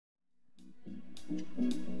When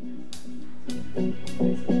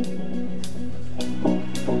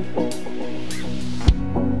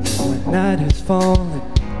night is falling,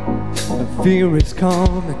 when fear is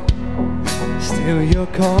calming, still you're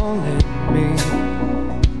calling me.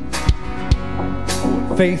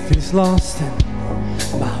 When faith is lost and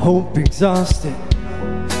my hope exhausted,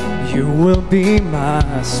 you will be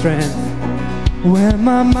my strength. When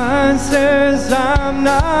my mind says I'm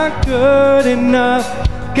not good enough,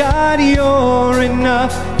 God, you're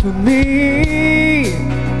enough for me.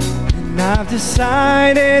 And I've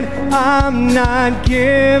decided I'm not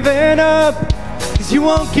giving up, 'cause you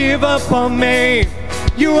won't give up on me.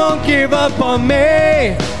 You won't give up on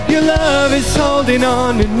me. Your love is holding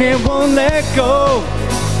on and it won't let go.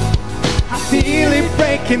 I feel it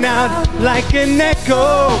breaking out like an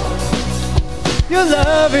echo. Your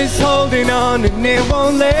love is holding on and it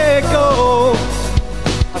won't let go.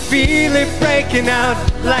 I feel it breaking out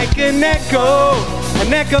like an echo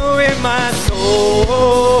in my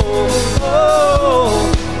soul,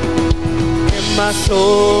 in my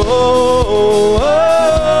soul.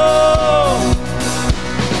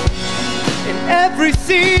 In every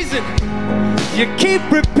season, you keep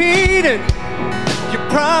repeating your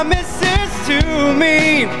promises to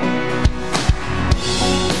me.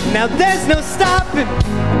 Now there's no stopping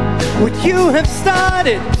what you have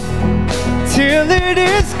started till it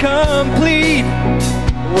is complete.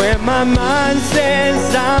 When my mind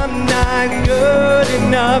says I'm not good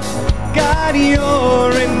enough, God,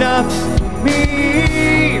 you're enough for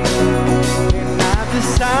me. And I've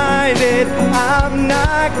decided I'm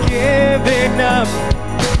not giving up.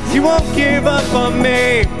 You won't give up on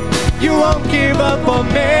me. You won't give up on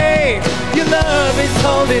me. Your love is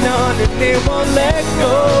holding on and it won't let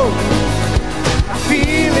go. I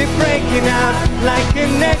feel it breaking out like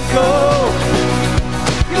an echo.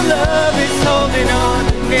 Your love is holding on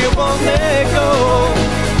and it won't let go.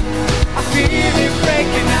 I feel it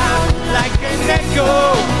breaking out like an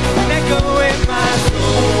echo in my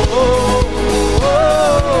soul,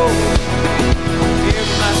 in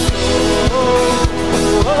my soul,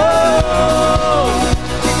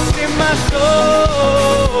 it's in my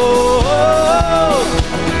soul,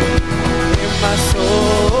 in my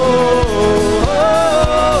soul.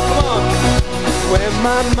 Come on. When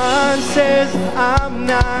my mind says I'm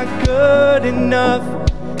not good enough,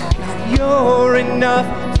 God, you're enough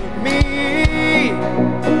for me.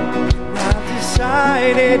 I've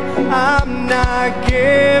decided I'm not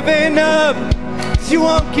giving up, 'cause you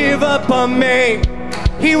won't give up on me.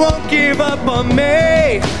 He won't give up on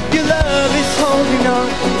me. Your love is holding on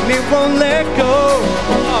and it won't let go.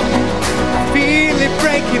 I feel it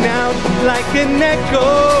breaking out like an echo.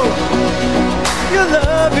 Your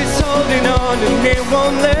love is holding on and it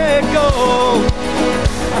won't let go.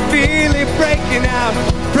 I feel it breaking out,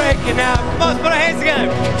 breaking out. Let's put our hands together.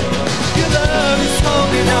 Your love is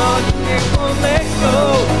holding on and it won't let go.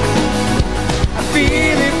 I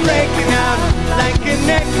feel it breaking out like an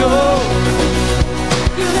echo.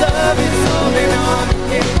 Your love is holding on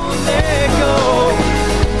and it won't let go.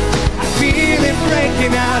 I feel it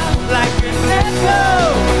breaking out like an echo,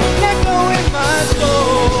 echo in my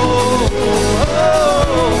soul.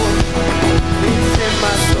 It's in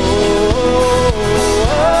my soul.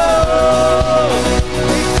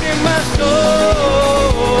 It's in my soul.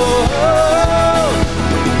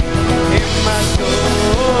 In my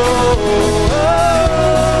soul.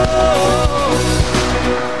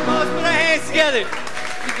 Come on, let's put our hands together.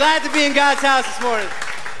 We're glad to be in God's house this morning.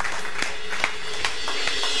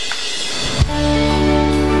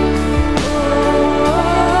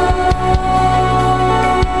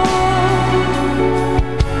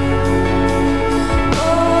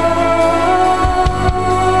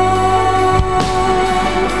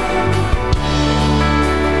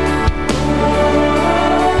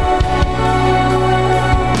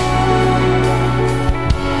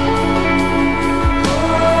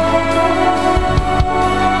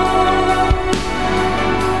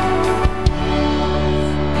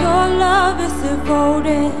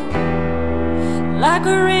 Like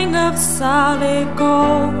a ring of solid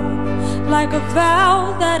gold, like a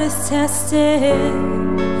vow that is tested,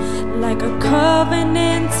 like a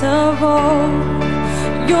covenant of old.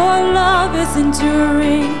 Your love is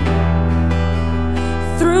enduring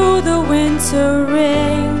through the winter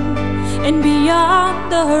rain and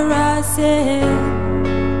beyond the horizon,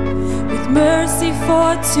 with mercy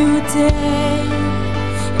for today.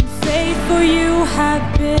 And faithful you have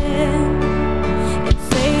been, and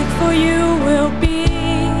faithful you will be.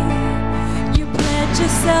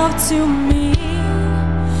 Yourself to me,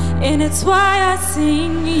 and it's why I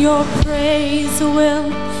sing. Your praise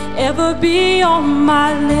will ever be on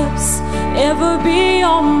my lips, ever be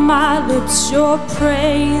on my lips. Your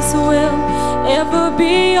praise will ever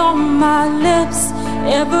be on my lips,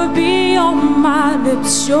 ever be on my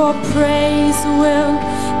lips. Your praise will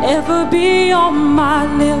ever be on my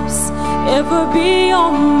lips, ever be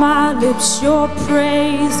on my lips. Your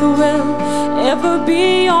praise will ever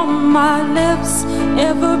be on my lips,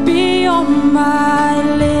 ever be on my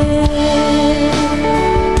lips.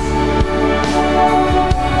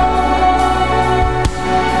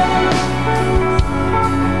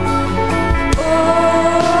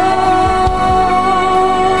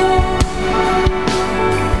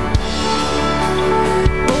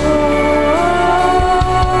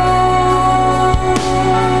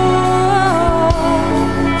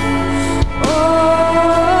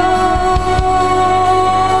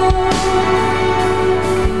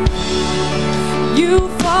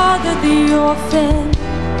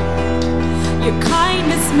 Your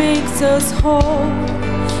kindness makes us whole,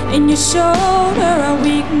 and you shoulder our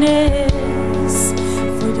weakness,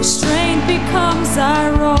 for your strength becomes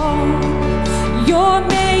our own. You're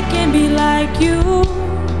making me like you,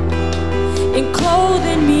 and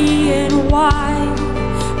clothing me in white,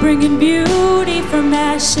 bringing beauty from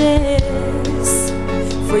ashes.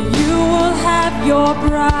 For you will have your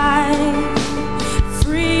bride,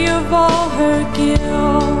 free of all her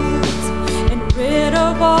guilt, rid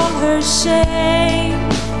of all her shame,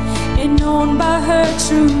 and known by her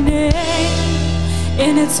true name.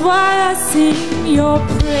 And it's why I sing your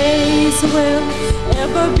praise will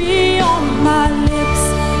ever be on my lips,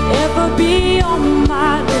 ever be on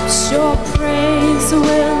my lips. Your praise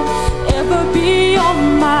will ever be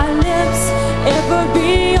on my lips, ever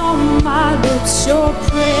be on my lips. Your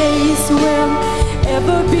praise will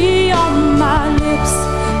ever be on my lips,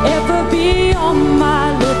 ever be on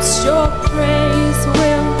my lips. Your praise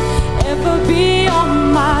will ever be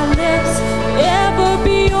on my lips, ever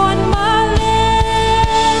be on my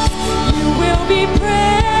lips. You will be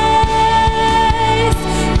praised,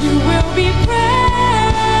 you will be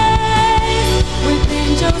praised. With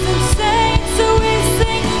angels and saints so we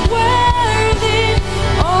sing, worthy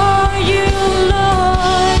are you,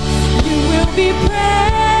 Lord. You will be praised,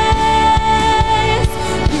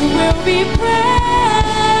 you will be praised.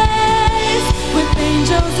 With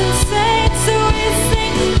angels and saints so we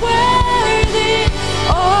sing, worthy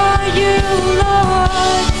are you,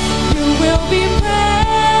 Lord. You will be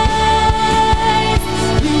praised,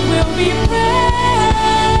 you will be praised.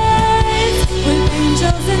 With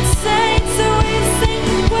angels and saints so we sing,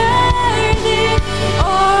 worthy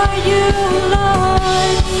are you,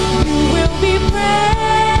 Lord. You will be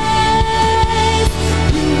praised,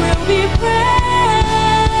 you will be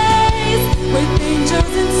praised. With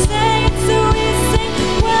angels and saints so we sing,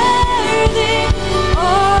 worthy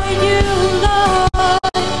are you,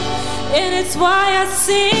 Lord. And it's why I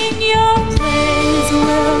sing your praise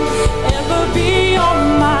will ever be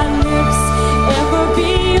on my lips, ever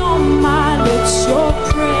be on my lips. Your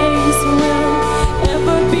praise will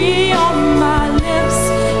ever be on my lips,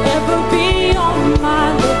 ever be on my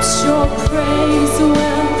lips. Your praise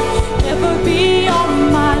will ever be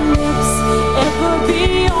on my lips, ever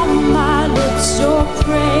be on my lips. Your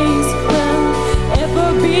praise will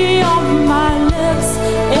ever be on my lips,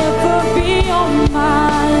 ever be on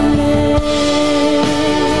my lips.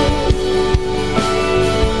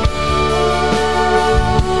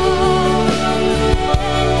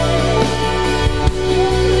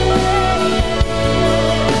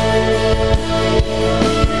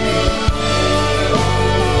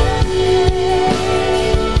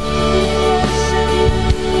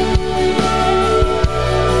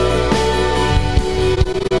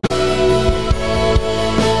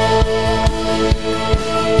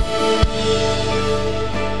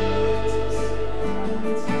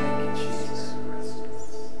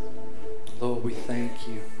 Lord, we thank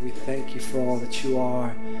you. We thank you for all that you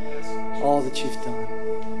are, all that you've done,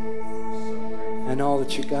 and all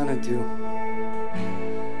that you're gonna do.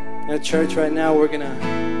 In church right now, we're gonna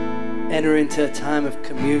enter into a time of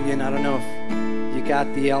communion. I don't know if you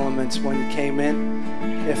got the elements when you came in.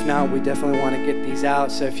 If not, we definitely want to get these out.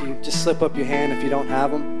 So if you just slip up your hand if you don't have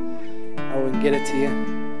them, or we can get it to you.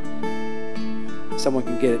 Someone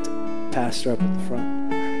can get it to Pastor up at the front.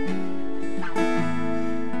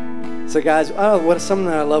 So guys, something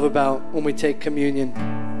that I love about when we take communion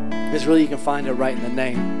is really you can find it right in the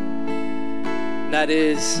name. And that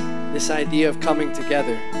is this idea of coming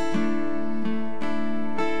together.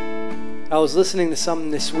 I was listening to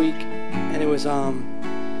something this week, and it was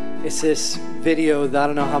it's this video that I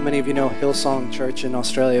don't know how many of you know Hillsong Church in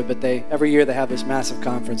Australia, but every year they have this massive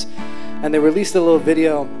conference, and they released a little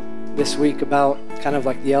video this week about kind of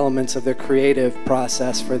like the elements of their creative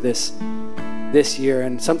process for this this year.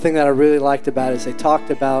 And something that I really liked about it is they talked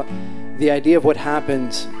about the idea of what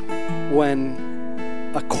happens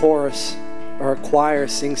when a chorus or a choir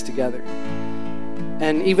sings together.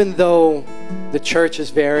 And even though the church is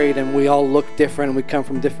varied and we all look different and we come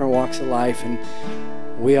from different walks of life and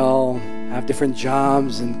we all have different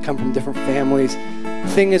jobs and come from different families,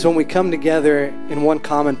 the thing is when we come together in one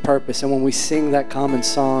common purpose and when we sing that common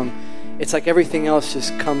song, it's like everything else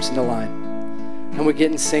just comes into line and we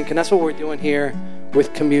get in sync. And that's what we're doing here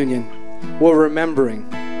with communion. We're remembering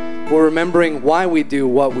why we do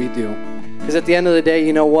what we do. Because at the end of the day,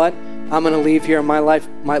 you know what? I'm going to leave here and my life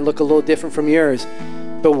might look a little different from yours.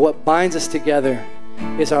 But what binds us together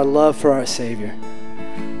is our love for our Savior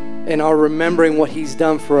and our remembering what He's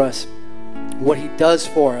done for us, what He does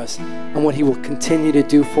for us, and what He will continue to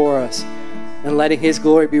do for us, and letting His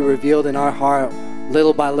glory be revealed in our heart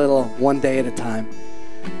little by little, one day at a time.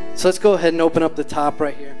 So let's go ahead and open up the top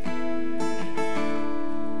right here.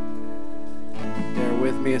 Bear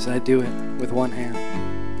with me as I do it with one hand.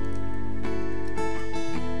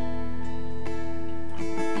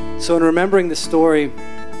 So in remembering the story,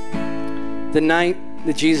 the night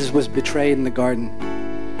that Jesus was betrayed in the garden,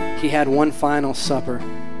 He had one final supper,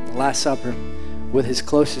 the Last Supper, with His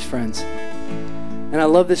closest friends. And I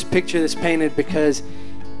love this picture that's painted because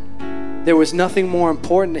there was nothing more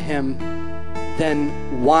important to Him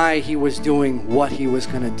than why He was doing what He was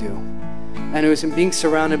going to do. And it was in being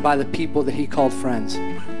surrounded by the people that He called friends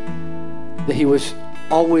that He was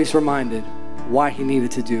always reminded why He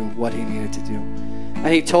needed to do what He needed to do. And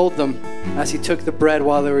He told them as He took the bread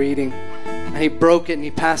while they were eating, and He broke it and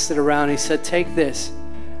He passed it around. He said, "Take this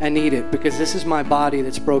and eat it, because this is my body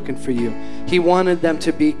that's broken for you." He wanted them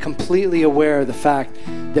to be completely aware of the fact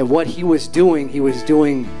that what He was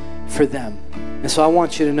doing for them. And so I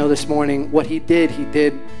want you to know this morning, what He did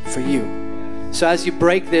for you. So as you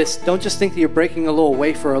break this, don't just think that you're breaking a little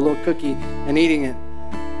wafer or a little cookie and eating it.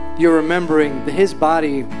 You're remembering that His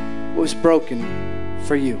body was broken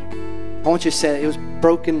for you. I want you to say it was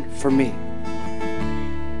broken for me.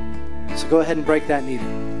 So go ahead and break that and eat it.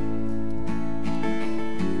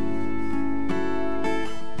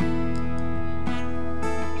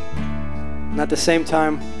 And at the same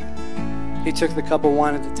time, He took the cup of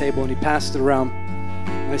wine at the table and He passed it around.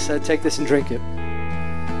 And He said, "Take this and drink it."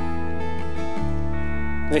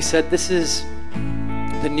 And He said, "This is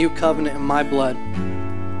the new covenant in my blood."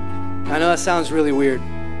 I know that sounds really weird,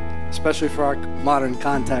 especially for our modern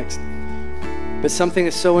context. But something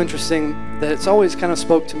is so interesting that it's always kind of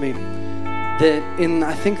spoke to me, that in,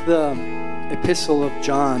 I think, the epistle of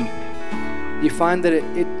John, you find that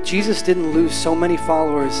Jesus didn't lose so many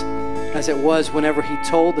followers as it was whenever He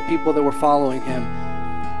told the people that were following Him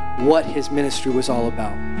what His ministry was all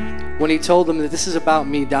about. When He told them that this is about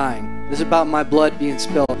me dying, this is about my blood being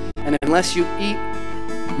spilled, and unless you eat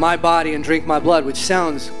my body and drink my blood, which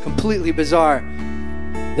sounds completely bizarre,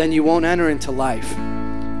 then you won't enter into life.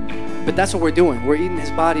 But that's what we're doing. We're eating His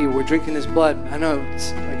body, we're drinking His blood. I know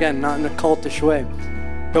it's, again, not in a cultish way,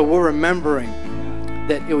 but we're remembering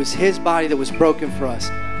that it was His body that was broken for us,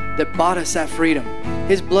 that bought us that freedom.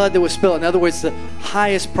 His blood that was spilled. In other words, the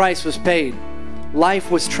highest price was paid. Life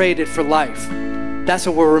was traded for life. That's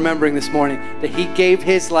what we're remembering this morning, that He gave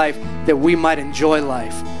His life that we might enjoy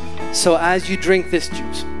life. So as you drink this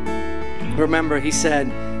juice, remember He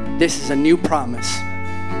said, "This is a new promise,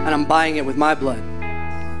 and I'm buying it with my blood."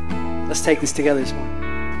 Let's take this together this morning.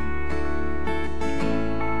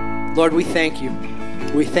 Lord, we thank You.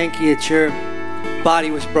 We thank You that Your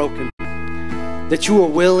body was broken, that You were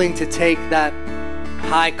willing to take that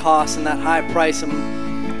high cost and that high price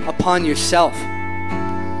upon Yourself,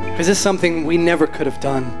 because it's something we never could have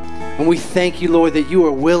done. And we thank You, Lord, that You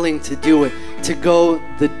are willing to do it, to go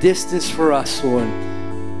the distance for us, Lord.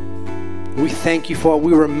 We thank You for it.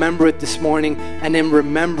 We remember it this morning, and in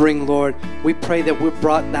remembering, Lord, we pray that we're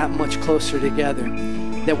brought that much closer together,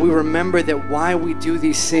 that we remember that why we do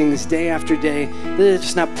these things day after day, they're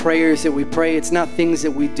just not prayers that we pray. It's not things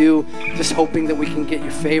that we do just hoping that we can get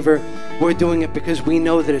Your favor. We're doing it because we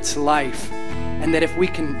know that it's life, and that if we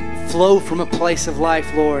can flow from a place of life,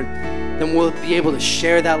 Lord, then we'll be able to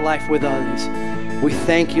share that life with others. We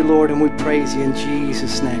thank You, Lord, and we praise You in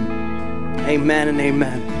Jesus' name. Amen and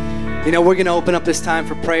amen. You know, we're going to open up this time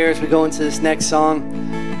for prayers. We go into this next song.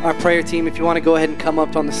 Our prayer team, if you want to go ahead and come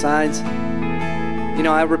up on the sides. You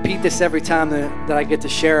know, I repeat this every time that I get to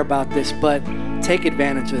share about this, but take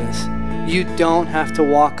advantage of this. You don't have to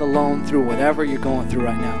walk alone through whatever you're going through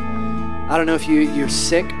right now. I don't know if you're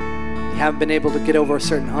sick, you haven't been able to get over a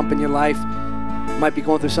certain hump in your life. You might be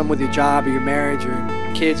going through something with your job or your marriage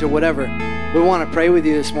or kids or whatever. We want to pray with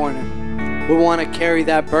you this morning. We want to carry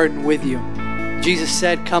that burden with you. Jesus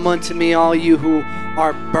said, come unto me, all you who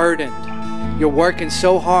are burdened. You're working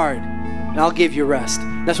so hard, and I'll give you rest.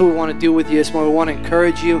 That's what we want to do with you this morning. We want to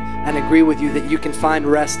encourage you and agree with you that you can find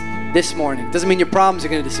rest this morning. Doesn't mean your problems are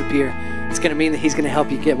going to disappear. It's going to mean that he's going to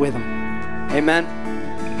help you get with them. Amen.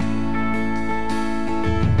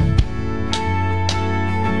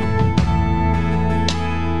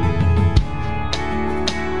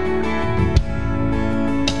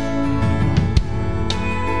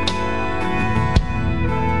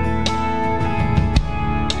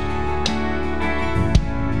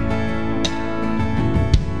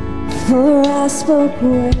 For I spoke a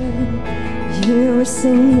word, you were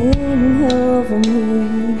singing over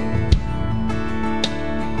me.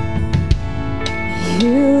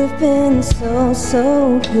 You have been so,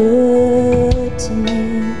 so good to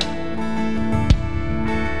me.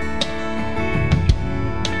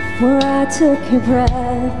 For I took your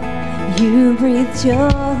breath, you breathed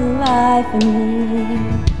your life in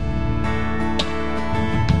me.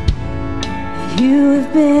 You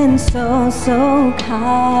have been so, so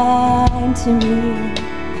kind to me.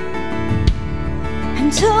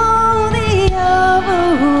 And oh, the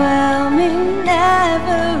overwhelming,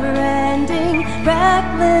 never-ending,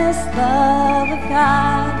 reckless love of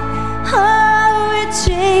God. Oh, it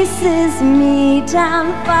chases me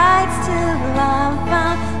down, fights till I'm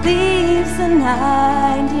found, leaves the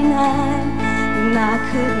 99. And I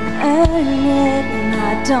couldn't earn it, and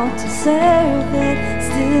I don't deserve it.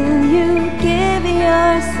 Still you give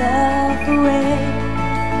yourself away.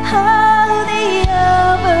 Oh, the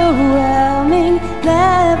overwhelming,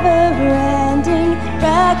 never-ending,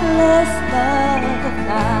 reckless love of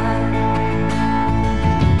God.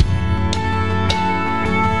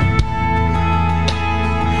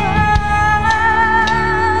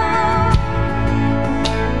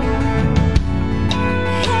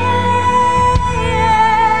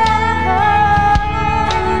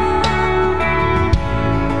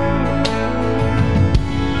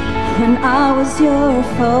 When I was your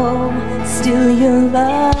foe, still your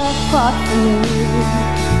love fought for me.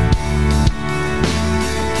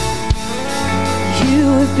 You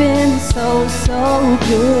have been so, so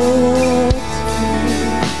good to me.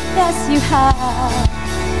 Yes, you have.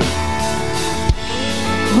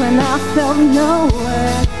 When I felt no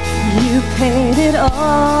worth, you paid it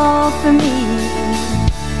all for me.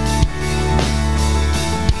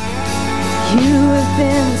 You have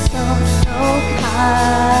been so, so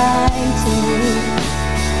kind to me.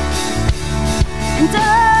 And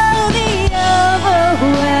oh, the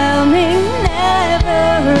overwhelming,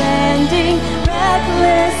 never-ending,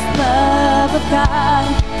 reckless love of God.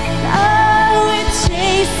 Oh, it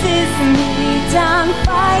chases me down,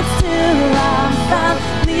 fights till I'm found,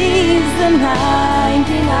 leaves the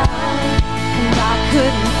 99. And I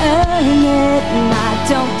couldn't earn it, and I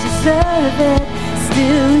don't deserve it.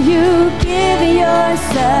 Still you give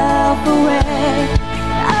yourself away.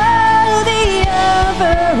 Oh, the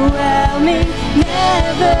overwhelming,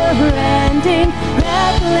 never-ending,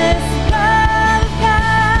 reckless love of God.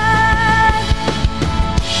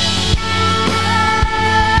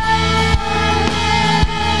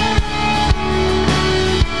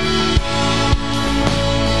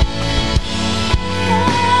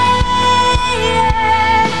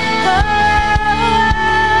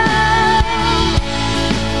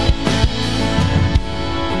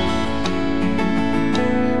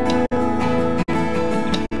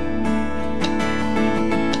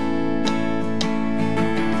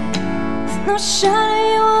 No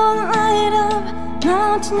shadow you won't light up,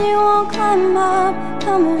 mountain you won't climb up,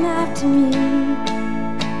 coming after me.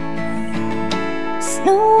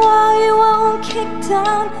 Snow wall you won't kick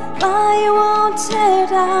down, lie you won't tear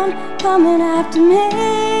down, coming after me.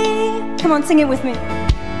 Come on, sing it with me.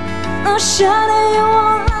 No shadow you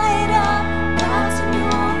won't light up, mountain you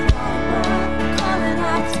won't climb up, coming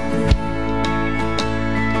after me.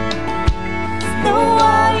 Snow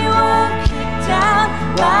wall you won't kick down,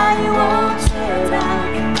 lie you won't tear down,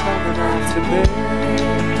 coming after me.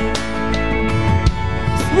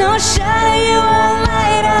 No shadow you won't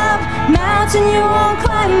light up, mountain you won't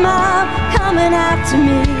climb up, coming after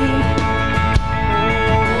me.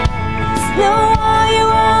 No wall you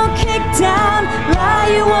won't kick down, lie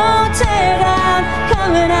you won't tear down,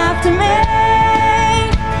 coming after me.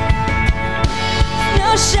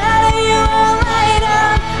 No shadow you won't light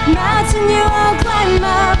up, mountain you won't climb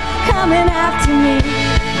up, coming after me.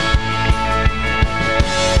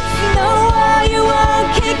 No wall you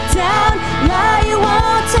won't kick down, lie you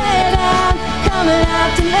won't tear down, coming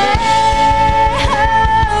after me.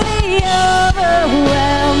 Oh, the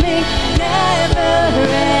overwhelming,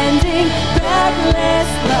 never-ending, reckless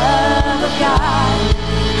love of God.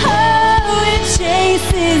 Oh, it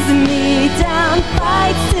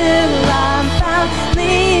fights till I'm found,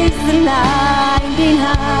 leaves the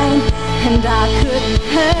 99. And I couldn't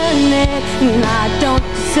earn it, and I don't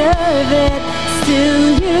deserve it.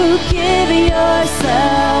 Still you give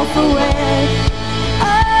yourself away.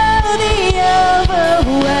 Oh, the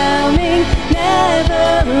overwhelming,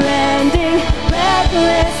 never-ending,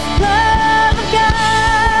 reckless love of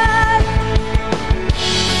God.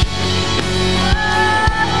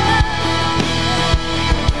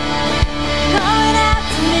 Coming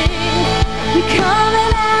after me, you're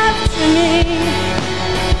coming after me.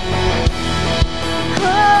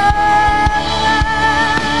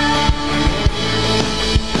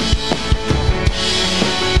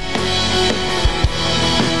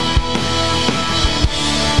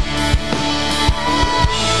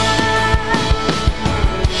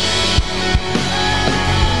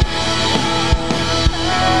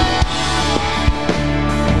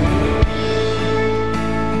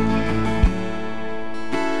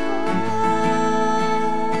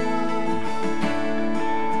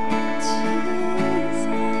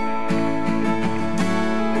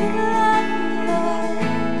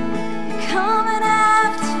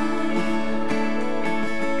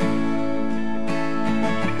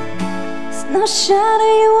 No shadow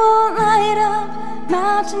you won't light up,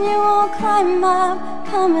 mountain you won't climb up,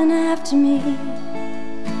 coming after me.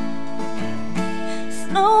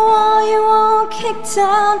 No wall you won't kick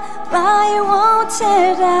down, lie you won't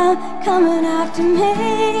tear down, coming after me.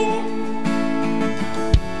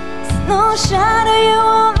 No shadow you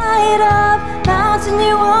won't light up, mountain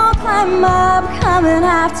you won't climb up, coming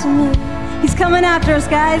after me. He's coming after us,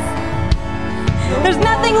 guys. There's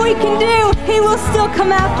nothing we can do, He will still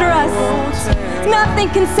come after us. Nothing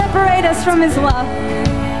can separate us from His love.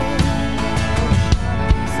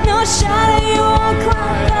 No shadow you won't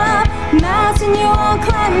climb up, mountain you won't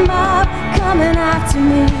climb up, coming after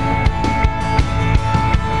me.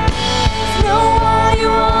 No wall you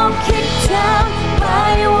won't kick down,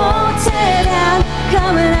 lie you won't tear down,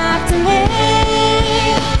 coming after me.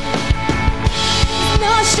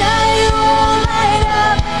 No shadow you won't light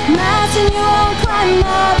up, mountain you won't climb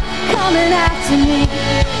up, coming after me.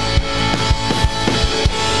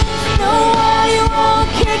 No wall you won't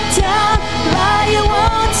kick down, lie you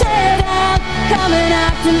won't tear down, coming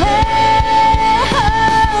after me.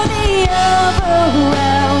 Oh, the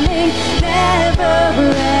overwhelming,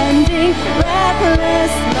 never-ending,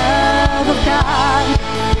 reckless love of God.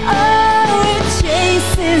 Oh, it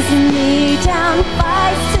chases me down,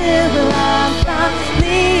 fights till I'm found,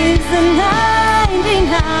 leaves the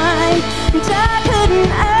 99. And I couldn't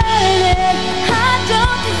earn it, I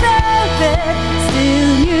don't deserve it.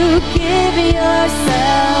 Still you give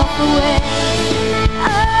yourself away.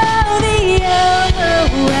 Oh, the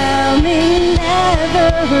overwhelming,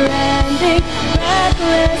 never-ending,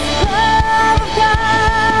 reckless love of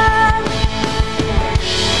God.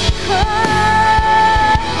 Oh.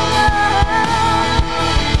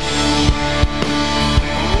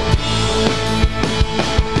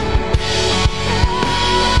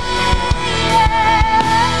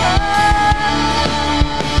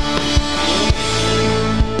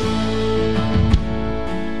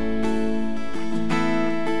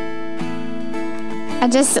 I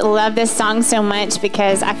just love this song so much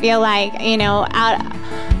because I feel like, you know,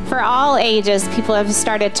 for all ages, people have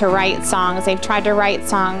started to write songs. They've tried to write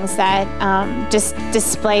songs that just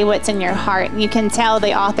display what's in your heart. And you can tell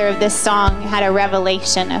the author of this song had a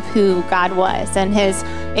revelation of who God was and His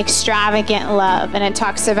extravagant love. And it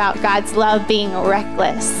talks about God's love being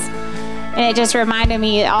reckless. And it just reminded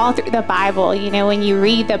me all through the Bible, you know, when you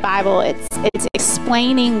read the Bible, it's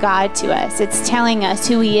explaining God to us. It's telling us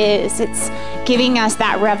who He is. It's giving us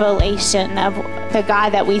that revelation of the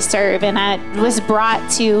God that we serve. And I was brought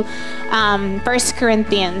to 1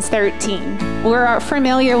 Corinthians 13. We're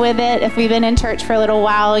familiar with it if we've been in church for a little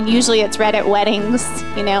while. Usually it's read at weddings,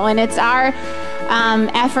 you know, and it's our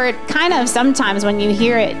effort kind of sometimes when you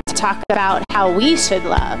hear it to talk about how we should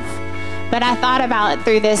love. But I thought about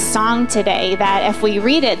through this song today that if we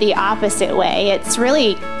read it the opposite way, it's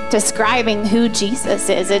really describing who Jesus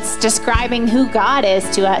is. It's describing who God is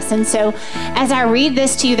to us. And so as I read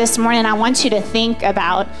this to you this morning, I want you to think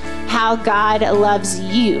about how God loves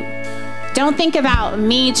you. Don't think about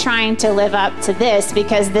me trying to live up to this,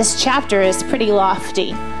 because this chapter is pretty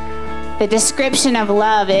lofty. The description of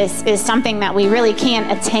love is something that we really can't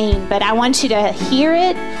attain, but I want you to hear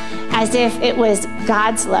it as if it was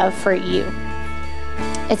God's love for you.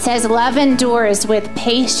 It says, love endures with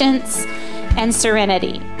patience and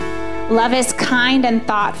serenity. Love is kind and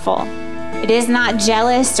thoughtful. It is not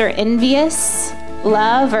jealous or envious.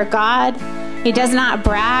 Love or God, He does not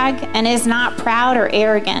brag and is not proud or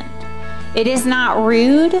arrogant. It is not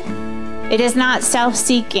rude. It is not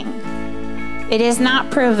self-seeking. It is not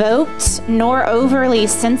provoked, nor overly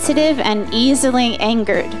sensitive and easily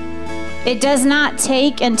angered. It does not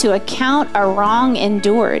take into account a wrong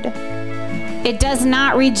endured. It does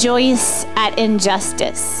not rejoice at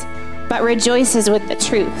injustice, but rejoices with the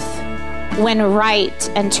truth, when right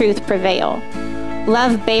and truth prevail.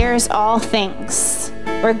 Love bears all things,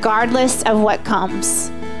 regardless of what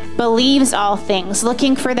comes, believes all things,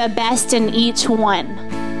 looking for the best in each one,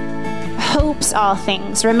 hopes all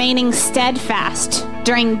things, remaining steadfast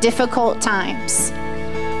during difficult times,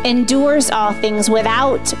 endures all things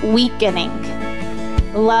without weakening.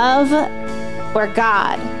 Love, or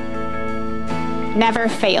God, never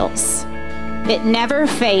fails. It never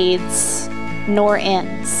fades nor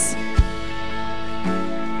ends.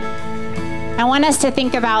 I want us to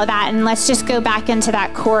think about that, and let's just go back into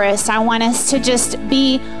that chorus. I want us to just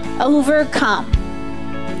be overcome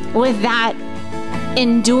with that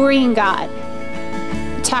enduring God.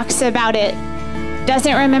 It talks about it,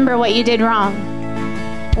 doesn't remember what you did wrong.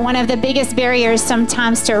 One of the biggest barriers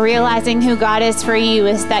sometimes to realizing who God is for you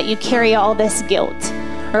is that you carry all this guilt,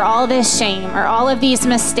 or all this shame, or all of these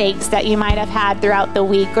mistakes that you might have had throughout the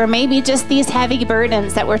week, or maybe just these heavy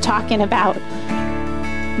burdens that we're talking about.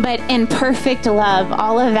 But in perfect love,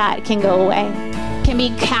 all of that can go away, can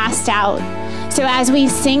be cast out. So as we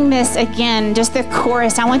sing this again, just the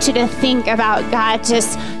chorus, I want you to think about God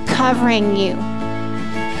just covering you.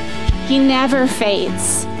 He never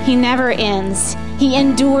fades. He never ends. He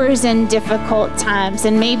endures in difficult times,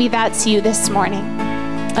 and maybe that's you this morning.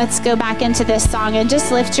 Let's go back into this song and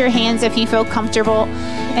just lift your hands if you feel comfortable,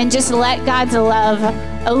 and just let God's love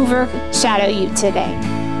overshadow you today.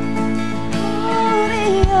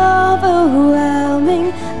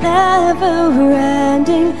 Overwhelming,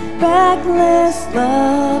 never-ending, reckless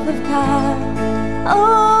love of God.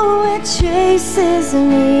 Oh, it chases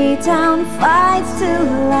me down, fights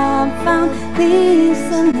till I'm found, leaves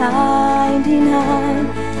the 99.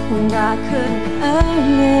 And I couldn't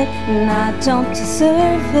earn it, and I don't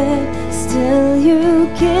deserve it, still you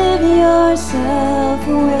give yourself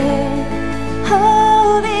away.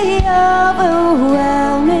 Oh, the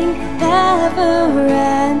overwhelming,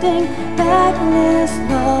 never-ending, reckless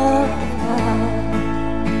love of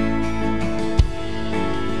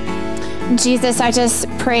God. Jesus, I just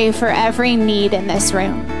pray for every need in this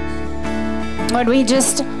room. Lord, we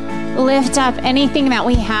just lift up anything that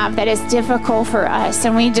we have that is difficult for us,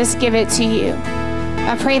 and we just give it to you.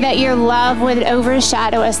 I pray that your love would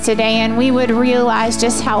overshadow us today, and we would realize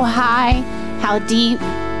just how high, how deep,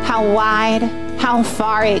 how wide, how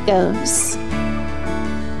far it goes.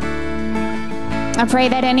 I pray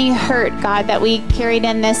that any hurt, God, that we carried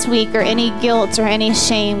in this week, or any guilt or any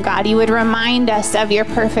shame, God, you would remind us of your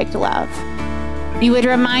perfect love. You would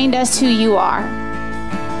remind us who you are.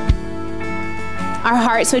 Our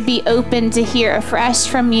hearts would be open to hear afresh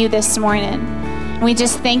from you this morning. We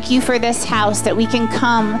just thank you for this house, that we can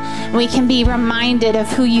come, and we can be reminded of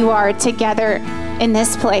who you are together in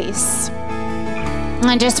this place. And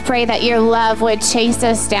I just pray that your love would chase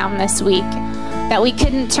us down this week, that we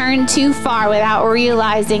couldn't turn too far without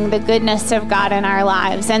realizing the goodness of God in our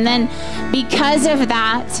lives. And then because of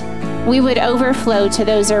that, we would overflow to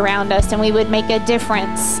those around us, and we would make a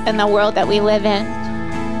difference in the world that we live in,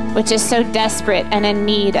 which is so desperate and in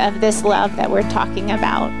need of this love that we're talking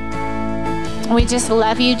about. We just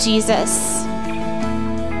love you, Jesus.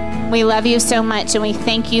 We love you so much, and we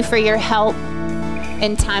thank you for your help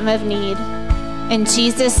in time of need. In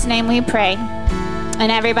Jesus' name we pray.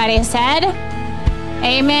 And everybody said,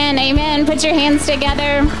 amen, amen. Put your hands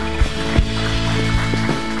together.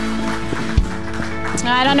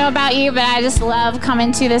 I don't know about you, but I just love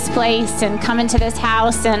coming to this place and coming to this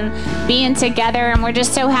house and being together. And we're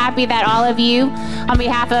just so happy that all of you, on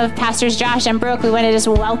behalf of Pastors Josh and Brooke, we want to just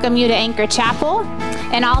welcome you to Anchor Chapel.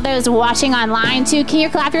 And all those watching online too, can you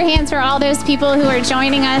clap your hands for all those people who are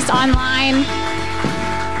joining us online?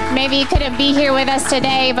 Maybe you couldn't be here with us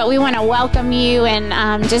today, but we want to welcome you,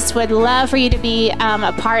 and just would love for you to be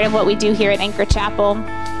a part of what we do here at Anchor Chapel.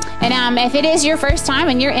 And if it is your first time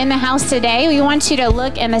and you're in the house today, we want you to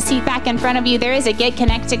look in the seat back in front of you. There is a Get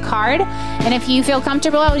Connected card. And if you feel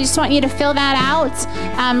comfortable, we just want you to fill that out.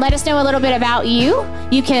 Let us know a little bit about you.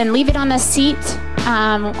 You can leave it on the seat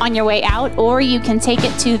on your way out, or you can take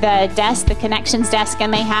it to the desk, the connections desk,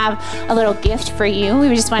 and they have a little gift for you.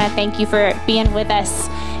 We just want to thank you for being with us.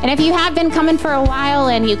 And if you have been coming for a while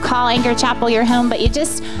and you call Anchor Chapel your home, but you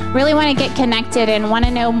just really want to get connected and want to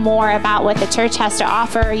know more about what the church has to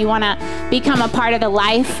offer, you want to become a part of the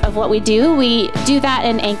life of what we do that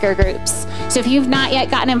in anchor groups. So if you've not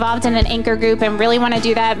yet gotten involved in an anchor group and really want to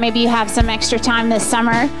do that, maybe you have some extra time this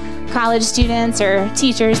summer, college students or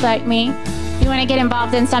teachers like me. If you want to get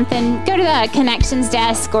involved in something, go to the connections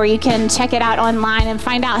desk, or you can check it out online and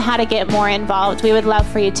find out how to get more involved. We would love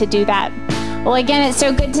for you to do that. Well, again, it's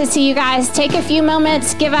so good to see you guys. Take a few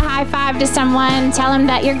moments, give a high five to someone, tell them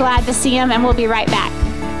that you're glad to see them, and we'll be right back.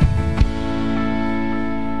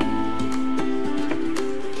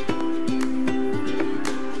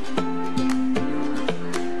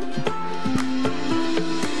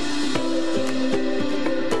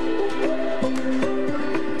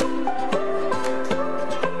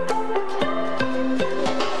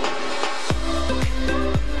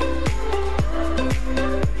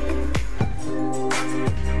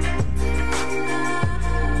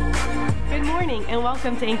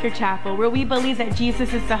 Welcome to Anchor Chapel, where we believe that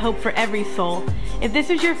Jesus is the hope for every soul. If this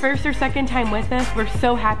is your first or second time with us, we're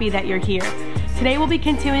so happy that you're here. Today we'll be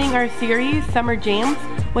continuing our series, Summer Jamz,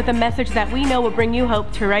 with a message that we know will bring you hope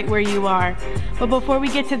to right where you are. But before we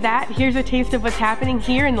get to that, here's a taste of what's happening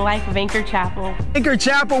here in the life of Anchor Chapel. Anchor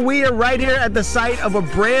Chapel, we are right here at the site of a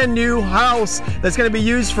brand new house that's going to be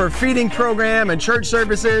used for a feeding program and church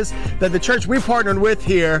services that the church we partnered with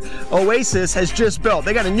here, Oasis, has just built.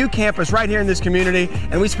 They got a new campus right here in this community,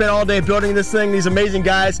 and we spent all day building this thing. These amazing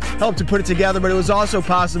guys helped to put it together, but it was also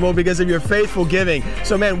possible because of your faithful giving.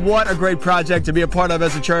 So man, what a great project to be a part of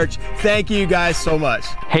as a church. Thank you guys so much.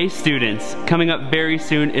 Hey students, coming up very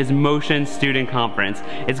soon is Motion Student Conference.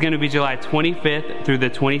 It's going to be July 25th through the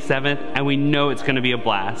 27th, and we know it's going to be a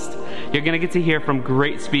blast. You're going to get to hear from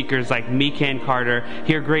great speakers like Meekan Carter,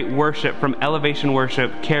 hear great worship from Elevation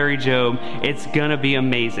Worship, Carrie Job. It's going to be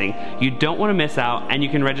amazing. You don't want to miss out, and you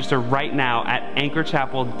can register right now at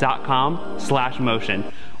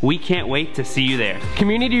anchorchapel.com/motion. We can't wait to see you there.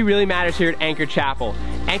 Community really matters here at Anchor Chapel.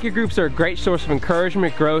 Anchor groups are a great source of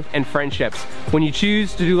encouragement, growth, and friendships. When you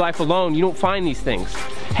choose to do life alone, you don't find these things.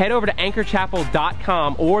 Head over to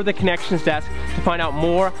anchorchapel.com or the connections desk to find out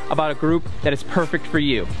more about a group that is perfect for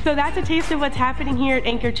you. So that's a taste of what's happening here at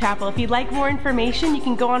Anchor Chapel. If you'd like more information, you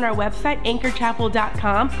can go on our website,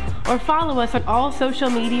 anchorchapel.com, or follow us on all social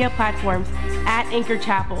media platforms at Anchor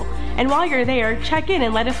Chapel. And while you're there, check in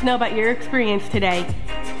and let us know about your experience today.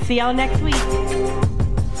 See y'all next week.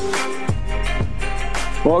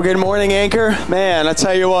 Well, good morning, Anchor. Man, I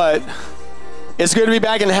tell you what, it's good to be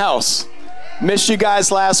back in the house. Missed you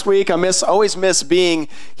guys last week. Always miss being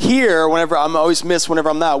here whenever I'm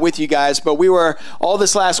not with you guys. But all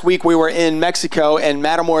this last week, we were in Mexico, in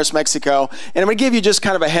Matamoros, Mexico. And I'm going to give you just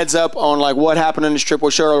kind of a heads up on like what happened on this trip.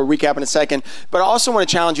 We'll show a recap in a second. But I also want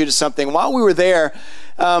to challenge you to something. While we were there,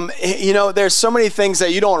 there's so many things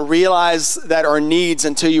that you don't realize that are needs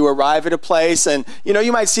until you arrive at a place. And,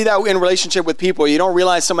 you might see that in relationship with people. You don't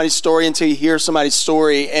realize somebody's story until you hear somebody's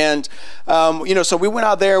story. And, so we went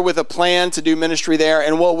out there with a plan to do ministry there.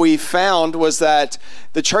 And what we found was that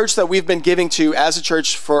the church that we've been giving to as a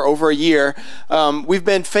church for over a year, we've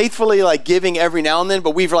been faithfully like giving every now and then,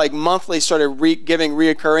 but we've like monthly started giving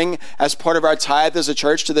reoccurring as part of our tithe as a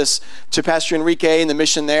church to Pastor Enrique and the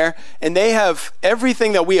mission there. And they have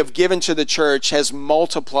everything that we have given to the church has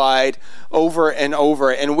multiplied over and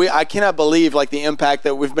over. And I cannot believe like the impact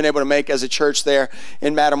that we've been able to make as a church there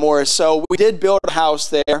in Matamoros. So we did build a house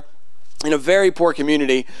there in a very poor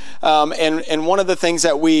community. And one of the things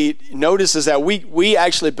that we noticed is that we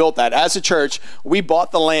actually built that. As a church, we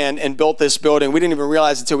bought the land and built this building. We didn't even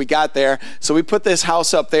realize it until we got there. So we put this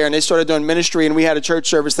house up there and they started doing ministry, and we had a church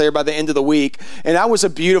service there by the end of the week. And that was a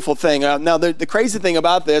beautiful thing. Now, the crazy thing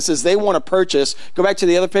about this is they want to purchase, go back to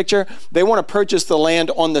the other picture, they want to purchase the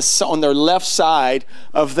land on their left side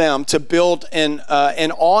of them to build an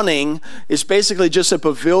awning. It's basically just a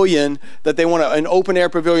pavilion that they want an open air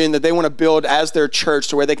pavilion that they want to build as their church,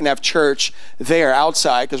 to where they can have church there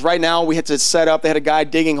outside. Because right now we had to set up, they had a guy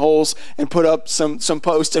digging holes and put up some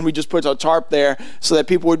posts, and we just put a tarp there so that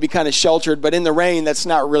people would be kind of sheltered. But in the rain, that's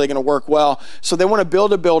not really going to work well. So they want to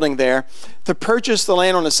build a building there. To purchase the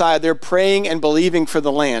land on the side, they're praying and believing for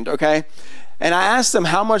the land, okay? And I asked them,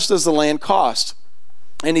 how much does the land cost?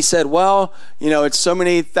 And he said, well, it's so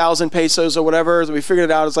many thousand pesos or whatever. We figured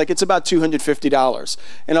it out. It's about $250.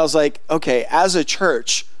 And I was like, okay, as a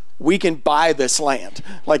church, we can buy this land.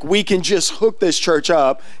 Like, we can just hook this church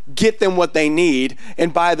up, get them what they need,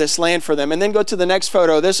 and buy this land for them. And then go to the next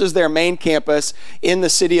photo. This is their main campus in the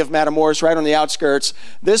city of Matamoros, right on the outskirts.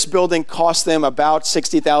 This building cost them about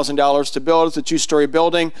 $60,000 to build. It's a 2-story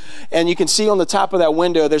building. And you can see on the top of that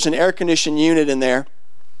window, there's an air-conditioned unit in there.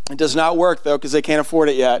 It does not work, though, because they can't afford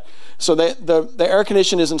it yet. So the air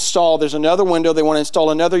conditioner is installed. There's another window they want to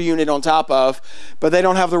install another unit on top of, but they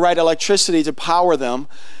don't have the right electricity to power them.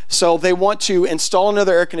 So they want to install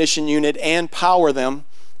another air conditioning unit and power them.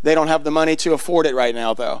 They don't have the money to afford it right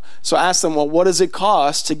now, though. So I asked them, well, what does it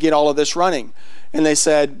cost to get all of this running? And they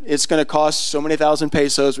said, it's going to cost so many thousand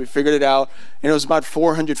pesos. We figured it out. And it was about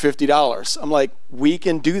 $450. I'm like, we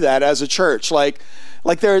can do that as a church. Like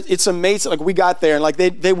it's amazing. Like, we got there, and like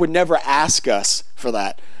they would never ask us for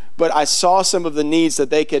that. But I saw some of the needs that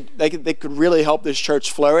they could really help this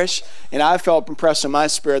church flourish. And I felt impressed in my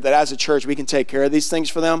spirit that as a church, we can take care of these things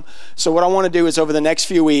for them. So what I want to do is, over the next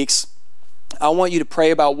few weeks, I want you to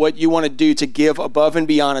pray about what you want to do to give above and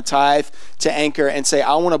beyond a tithe to Anchor, and say,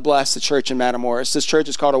 I want to bless the church in Matamoros. This church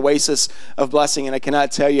is called Oasis of Blessing, and I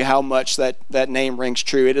cannot tell you how much that name rings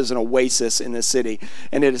true. It is an oasis in this city,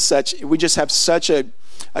 and it is we just have such a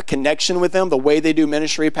connection with them, the way they do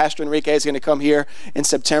ministry. Pastor Enrique is going to come here in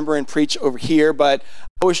September and preach over here, but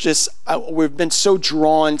we've been so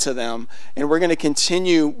drawn to them, and we're going to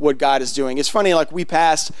continue what God is doing. It's funny, like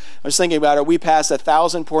I was thinking about it, we passed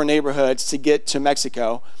 1,000 poor neighborhoods to get to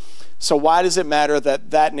Mexico. So why does it matter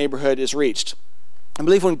that neighborhood is reached? I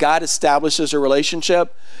believe when God establishes a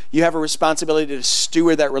relationship, you have a responsibility to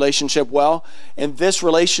steward that relationship well. And this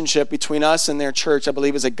relationship between us and their church, I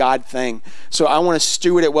believe, is a God thing. So I want to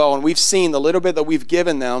steward it well. And we've seen the little bit that we've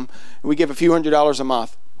given them. We give a few $100s a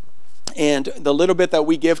month. And the little bit that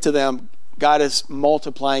we give to them, God is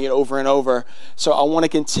multiplying it over and over. So I want to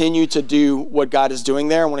continue to do what God is doing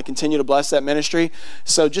there. I want to continue to bless that ministry.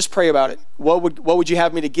 So just pray about it. What would you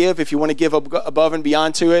have me to give? If you want to give above and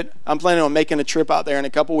beyond to it, I'm planning on making a trip out there in a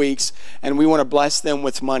couple weeks, and we want to bless them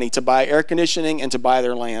with money to buy air conditioning and to buy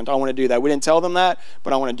their land. I want to do that. We didn't tell them that,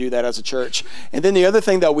 but I want to do that as a church. And then the other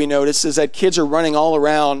thing that we noticed is that kids are running all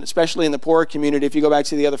around, especially in the poorer community. If you go back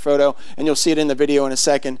to the other photo, and you'll see it in the video in a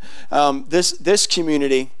second, this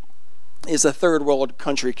community is a third world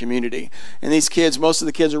country community. And these kids, most of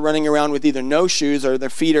the kids are running around with either no shoes, or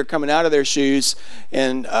their feet are coming out of their shoes,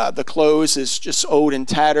 and the clothes is just old and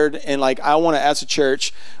tattered. And like, I want to, as a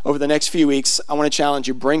church, over the next few weeks, I want to challenge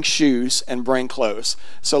you, bring shoes and bring clothes.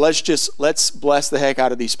 So let's bless the heck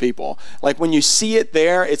out of these people. Like, when you see it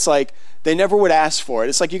there, it's like, they never would ask for it.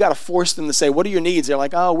 It's like you got to force them to say, what are your needs? They're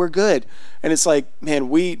like, oh, we're good. And it's like, man,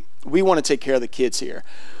 we want to take care of the kids here.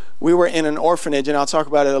 We were in an orphanage, and I'll talk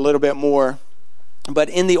about it a little bit more. But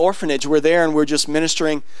in the orphanage, we're there, and we're just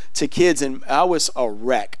ministering to kids, and I was a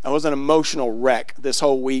wreck. I was an emotional wreck this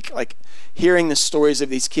whole week, like hearing the stories of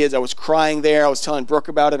these kids. I was crying there. I was telling Brooke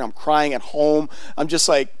about it. I'm crying at home. I'm just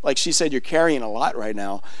like she said, you're carrying a lot right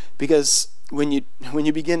now, because when you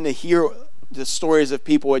begin to hear the stories of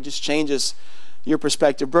people, it just changes your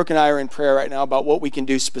perspective. Brooke and I are in prayer right now about what we can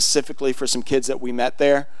do specifically for some kids that we met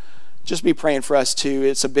there. Just be praying for us too.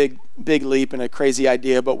 It's a big leap and a crazy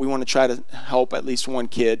idea, but we want to try to help at least one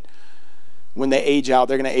kid. When they age out,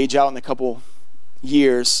 they're going to age out in a couple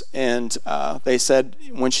years, and they said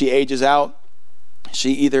when she ages out,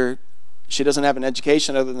 she doesn't have an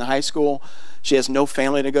education other than high school. She has no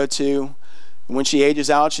family to go to. When she ages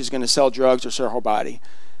out, she's going to sell drugs or sell her body.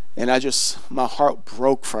 And my heart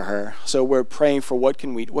broke for her. So we're praying for what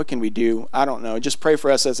can we do? I don't know. Just pray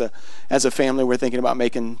for us as a family. We're thinking about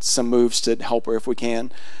making some moves to help her if we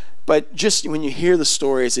can. But just when you hear the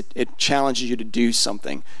stories, it challenges you to do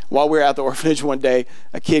something. While we were at the orphanage one day,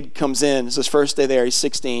 a kid comes in. It's his first day there. He's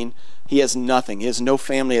 16. He has nothing. He has no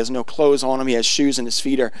family. He has no clothes on him. He has shoes, and his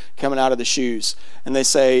feet are coming out of the shoes. And they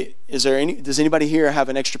say, does anybody here have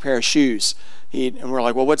an extra pair of shoes? And we're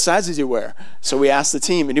like, well, what size does he wear? So we asked the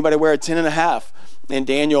team, anybody wear a 10.5? And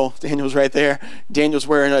Daniel's right there. Daniel's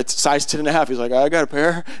wearing a size 10.5. He's like, I got a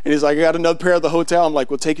pair. And he's like, I got another pair at the hotel. I'm like,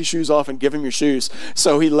 well, take your shoes off and give him your shoes.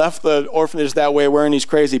 So he left the orphanage that way wearing these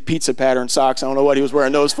crazy pizza pattern socks. I don't know what he was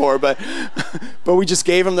wearing those for, but we just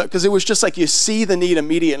gave him because it was just like you see the need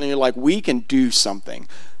immediately, and you're like, we can do something.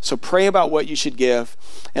 So pray about what you should give,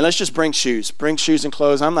 and let's just bring shoes and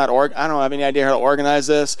clothes. I don't have any idea how to organize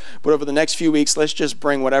this, but over the next few weeks, let's just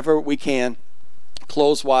bring whatever we can,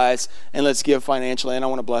 clothes-wise, and let's give financially. And I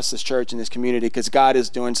want to bless this church and this community because God is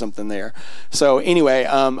doing something there. So anyway,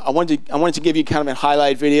 I wanted to give you kind of a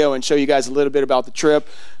highlight video and show you guys a little bit about the trip.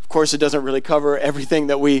 Of course, it doesn't really cover everything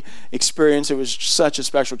that we experienced. It was such a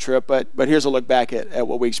special trip, but here's a look back at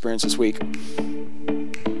what we experienced this week.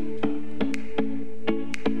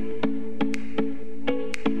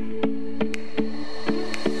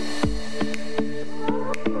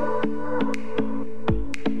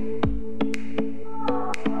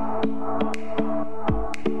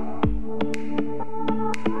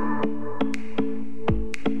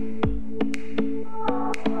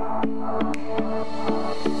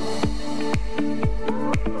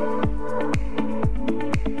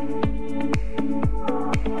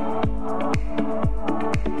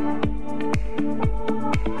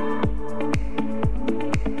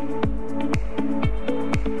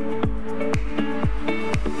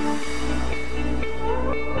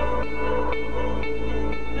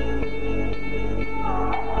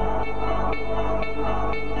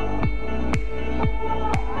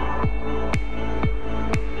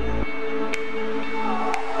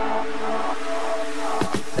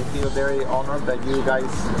 very honored that you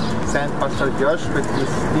guys sent Pastor Josh with his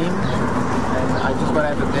team. And I just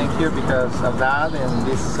wanted to thank you because of that. And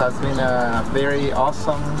this has been a very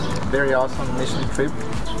awesome mission trip.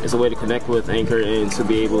 It's a way to connect with Anchor and to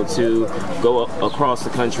be able to go across the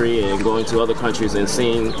country and go into other countries and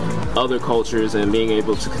seeing other cultures and being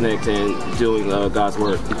able to connect and doing God's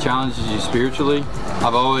work. It challenges you spiritually.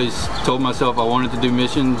 I've always told myself I wanted to do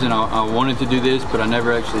missions and I wanted to do this, but I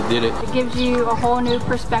never actually did it. It gives you a whole new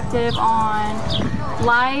perspective on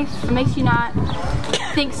life. It makes you not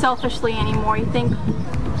think selfishly anymore. You think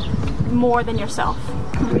more than yourself.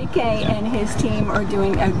 Enrique and his team are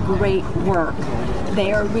doing a great work.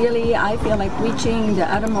 They are really, I feel like, reaching the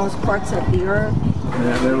uttermost parts of the earth.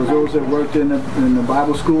 There was those that worked in the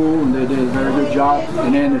Bible school, and they did a very good job.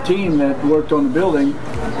 And then the team that worked on the building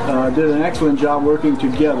did an excellent job working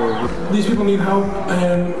together. These people need help,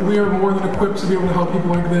 and we are more than equipped to be able to help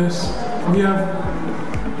people like this. We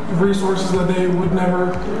have resources that they would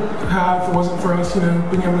never have if it wasn't for us,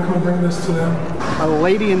 being able to come and bring this to them. A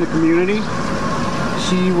lady in the community,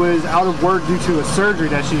 she was out of work due to a surgery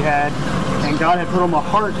that she had, and God had put on my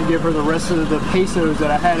heart to give her the rest of the pesos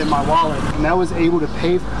that I had in my wallet, and that was able to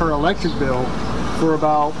pay her electric bill for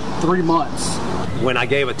about 3 months. When I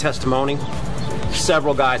gave a testimony,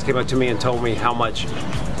 several guys came up to me and told me how much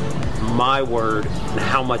my word and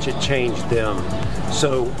how much it changed them.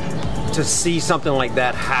 So to see something like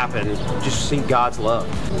that happen, just see God's love.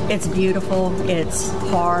 It's beautiful, it's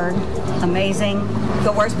hard, amazing.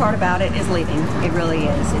 The worst part about it is leaving. It really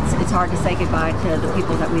is. It's hard to say goodbye to the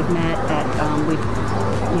people that we've met, that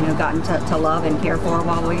we've gotten to love and care for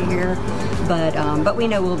while we're here. But we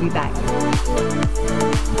know we'll be back.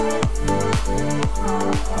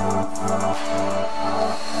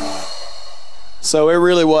 So it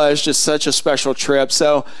really was just such a special trip.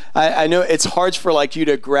 So I know it's hard for you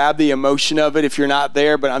to grab the emotion of it if you're not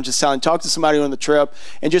there, but I'm just telling, talk to somebody on the trip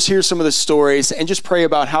and just hear some of the stories and just pray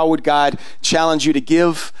about how would God challenge you to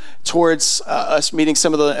give towards us meeting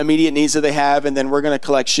some of the immediate needs that they have. And then we're going to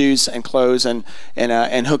collect shoes and clothes and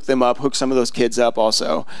hook them up, hook some of those kids up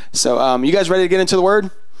also. So you guys ready to get into the Word?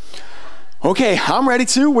 Okay, I'm ready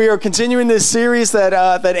to. We are continuing this series that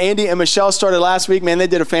Andy and Michelle started last week. Man, they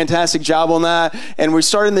did a fantastic job on that. And we're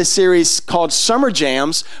starting this series called Summer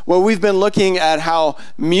Jamz, where we've been looking at how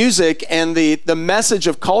music and the message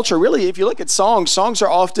of culture, really, if you look at songs are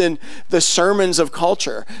often the sermons of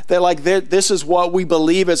culture. This is what we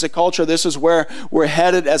believe as a culture. This is where we're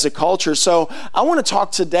headed as a culture. So I want to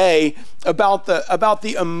talk today about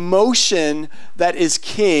the emotion that is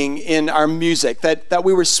king in our music, that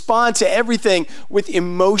we respond to everything with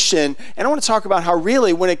emotion. And I want to talk about how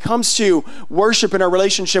really when it comes to worship and our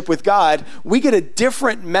relationship with God, we get a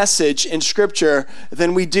different message in Scripture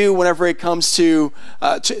than we do whenever it comes to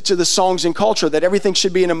the songs and culture, that everything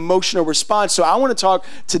should be an emotional response. So I want to talk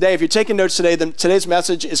today, if you're taking notes today, then today's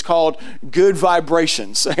message is called Good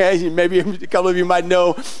Vibrations. Okay? Maybe a couple of you might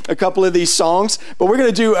know a couple of these songs, but we're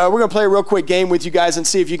going to play a real quick game with you guys and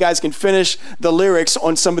see if you guys can finish the lyrics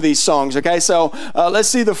on some of these songs. Okay, so let's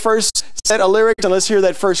see the first set of lyrics and let's hear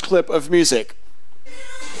that first clip of music.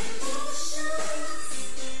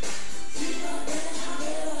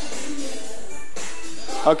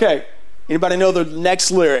 Okay, anybody know the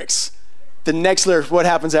next lyrics? The next lyrics, what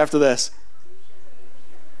happens after this?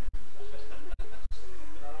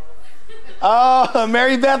 Oh,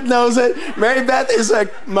 Mary Beth knows it. Mary Beth is a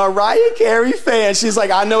Mariah Carey fan. She's like,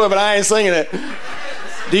 I know it, but I ain't singing it.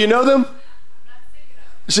 Do you know them?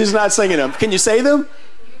 She's not singing them. Can you say them?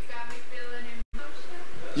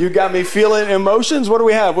 You got me feeling emotions. What do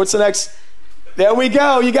we have? What's the next? There we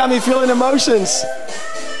go. You got me feeling emotions.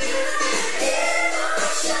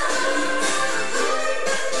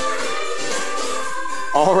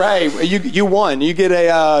 All right. You won. You get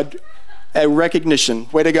a recognition.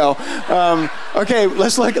 Way to go. Okay,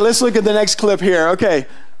 let's look at the next clip here. Okay,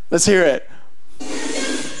 let's hear it.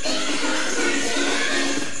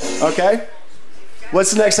 Okay,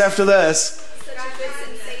 what's next after this?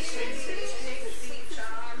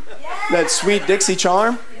 That sweet Dixie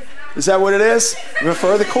charm? Is that what it is?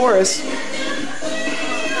 Refer the chorus.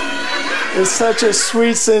 It's such a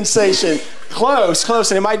sweet sensation.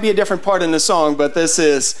 Close, and it might be a different part in the song, but this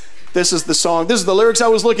is the song. This is the lyrics I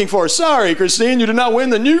was looking for. Sorry, Christine, you did not win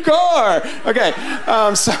the new car. Okay,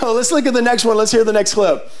 so let's look at the next one. Let's hear the next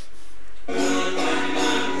clip.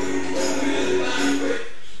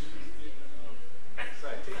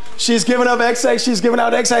 She's giving up she's giving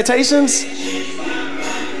out excitations.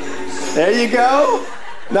 There you go.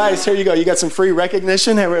 Nice, here you go. You got some free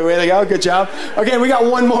recognition. There you go, good job. Okay, we got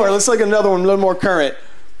one more. Let's look at another one, a little more current.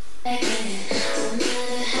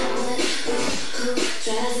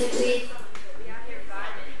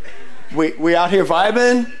 We out here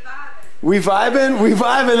vibing? We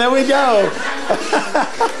vibing? There we go.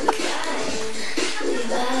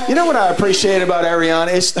 You know what I appreciate about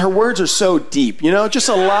Ariana is her words are so deep. You know, just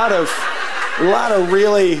a lot of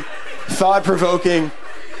really thought-provoking.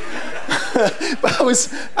 But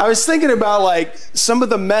I was thinking about like some of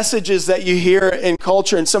the messages that you hear in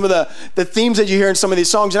culture and some of the themes that you hear in some of these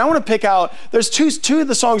songs. And I want to pick out, there's two of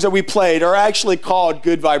the songs that we played are actually called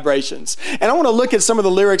Good Vibrations. And I want to look at some of the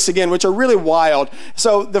lyrics again, which are really wild.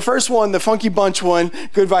 So the first one, the Funky Bunch one,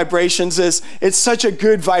 Good Vibrations, it's such a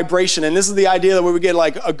good vibration. And this is the idea that we would get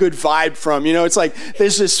like a good vibe from, you know, it's like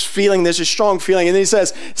there's this feeling, there's a strong feeling. And then he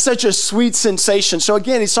says, such a sweet sensation. So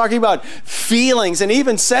again, he's talking about feelings and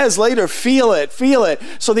even says later, feel it.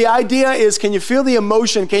 So the idea is, can you feel the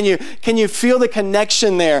emotion? Can you feel the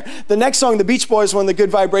connection there? The next song, the Beach Boys one, the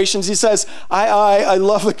Good Vibrations, he says, I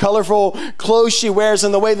love the colorful clothes she wears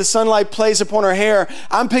and the way the sunlight plays upon her hair.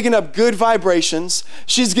 I'm picking up good vibrations.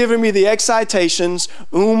 She's giving me the excitations.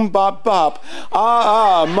 Bop, bop.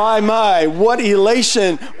 My, what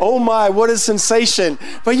elation. Oh my, what a sensation.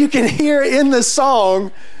 But you can hear in the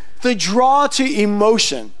song the draw to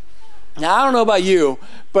emotion. Now, I don't know about you,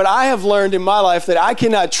 but I have learned in my life that I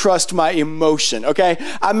cannot trust my emotion, okay?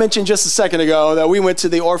 I mentioned just a second ago that we went to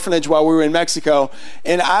the orphanage while we were in Mexico,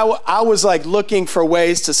 and I was like looking for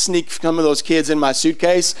ways to sneak some of those kids in my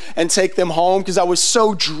suitcase and take them home because I was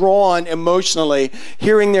so drawn emotionally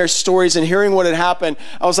hearing their stories and hearing what had happened.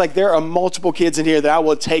 I was like, there are multiple kids in here that I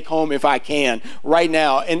will take home if I can right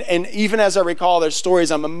now. And even as I recall their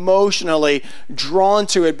stories, I'm emotionally drawn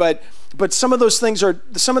to it, but some of those things are,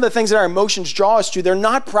 some of the things that our emotions draw us to, they're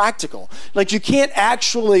not practical. Like you can't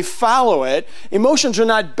actually follow it. Emotions are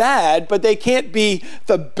not bad, but they can't be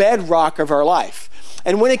the bedrock of our life.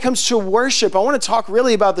 And when it comes to worship, I want to talk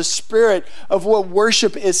really about the spirit of what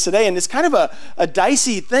worship is today. And it's kind of a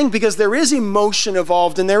dicey thing because there is emotion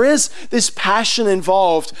involved and there is this passion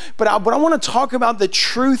involved. But I want to talk about the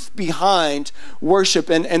truth behind worship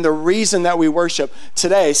and the reason that we worship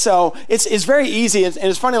today. So it's very easy. And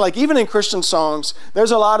it's funny, like even in Christian songs, there's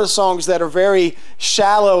a lot of songs that are very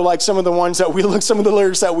shallow, like some of the ones that some of the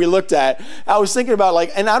lyrics that we looked at. I was thinking about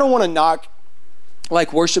like, and I don't want to knock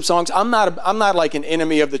like worship songs. I'm not like an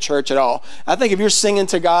enemy of the church at all. I think if you're singing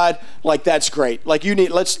to God, like that's great. Like you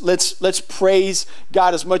need, let's praise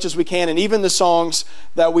God as much as we can. And even the songs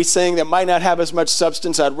that we sing that might not have as much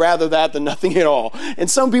substance, I'd rather that than nothing at all. And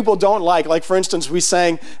some people don't like for instance, we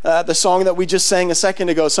sang the song that we just sang a second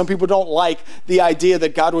ago. Some people don't like the idea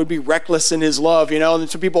that God would be reckless in his love, you know, and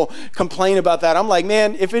some people complain about that. I'm like,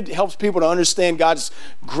 man, if it helps people to understand God's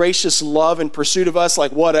gracious love and pursuit of us,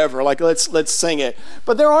 like whatever, like let's sing it.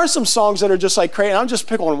 But there are some songs that are just like crazy. I'm just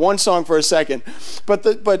picking on one song for a second.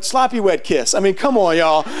 But Sloppy Wet Kiss. I mean, come on,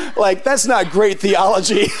 y'all. Like, that's not great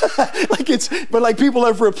theology. But like people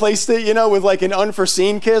have replaced it, you know, with like an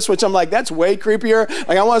unforeseen kiss, which I'm like, that's way creepier.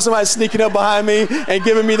 Like I want somebody sneaking up behind me and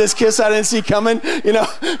giving me this kiss I didn't see coming, you know.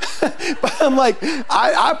 But I'm like,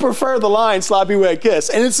 I prefer the line Sloppy Wet Kiss.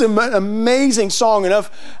 And it's an amazing song.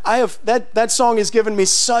 That song has given me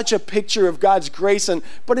such a picture of God's grace.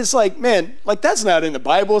 But it's like, man, like that's not in the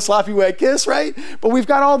Bible, Sloppy Wet Kiss, right? But we've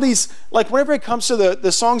got all these, like whenever it comes to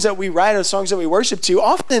the songs that we write or songs that we worship to,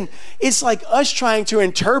 often it's like us trying to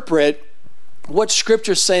interpret what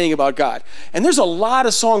Scripture's saying about God. And there's a lot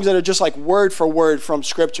of songs that are just like word for word from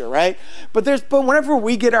Scripture, right? But whenever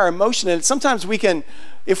we get our emotion in it, sometimes we can,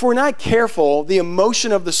 if we're not careful, the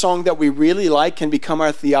emotion of the song that we really like can become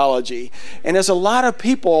our theology. And there's a lot of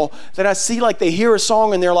people that I see like they hear a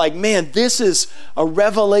song and they're like, man, this is a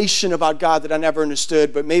revelation about God that I never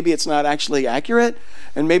understood, but maybe it's not actually accurate.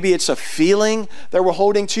 And maybe it's a feeling that we're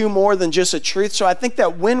holding to more than just a truth. So I think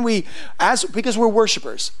that because we're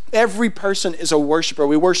worshipers, every person is a worshiper.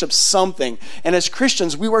 We worship something. And as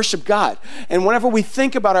Christians, we worship God. And whenever we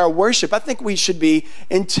think about our worship, I think we should be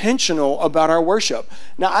intentional about our worship.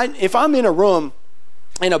 Now, if I'm in a room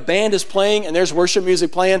and a band is playing and there's worship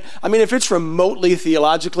music playing, I mean, if it's remotely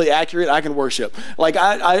theologically accurate, I can worship. Like,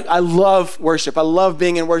 I love worship. I love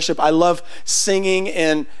being in worship. I love singing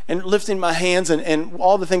and lifting my hands and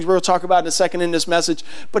all the things we'll talk about in a second in this message.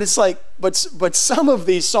 But it's like, but some of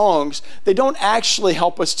these songs, they don't actually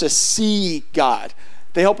help us to see God.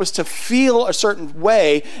 They help us to feel a certain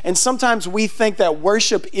way. And sometimes we think that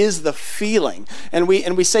worship is the feeling. And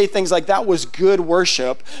we say things like, that was good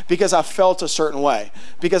worship because I felt a certain way,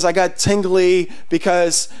 because I got tingly,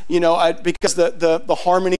 because, because the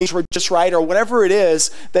harmonies were just right, or whatever it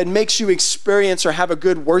is that makes you experience or have a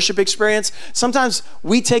good worship experience. Sometimes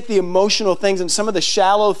we take the emotional things and some of the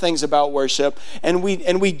shallow things about worship, and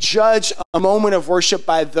we judge a moment of worship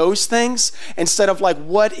by those things instead of like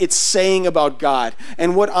what it's saying about God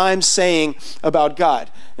and what I'm saying about God.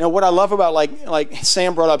 What I love about like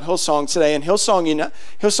Sam brought up Hillsong today, and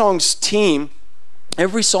Hillsong's team,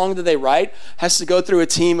 every song that they write has to go through a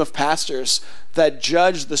team of pastors that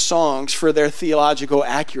judge the songs for their theological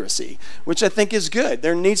accuracy, which I think is good.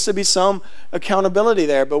 There needs to be some accountability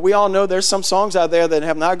there, but we all know there's some songs out there that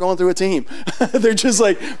have not gone through a team. they're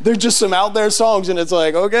just some out there songs, and it's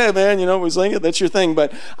like, okay, man, we sing it, that's your thing.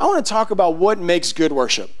 But I want to talk about what makes good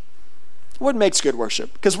worship. What makes good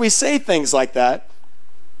worship? Because we say things like that.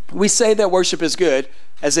 We say that worship is good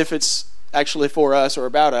as if it's actually for us or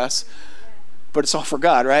about us, but it's all for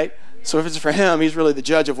God, right? So if it's for him, he's really the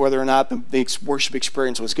judge of whether or not the worship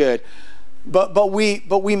experience was good. But we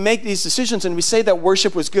make these decisions, and we say that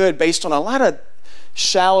worship was good based on a lot of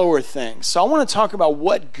shallower things. So I want to talk about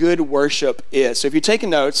what good worship is. So if you're taking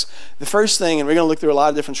notes, the first thing, and we're going to look through a lot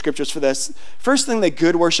of different scriptures for this, first thing that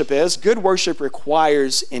good worship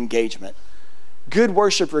requires engagement. Good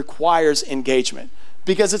worship requires engagement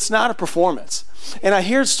because it's not a performance. And I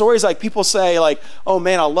hear stories like people say like, oh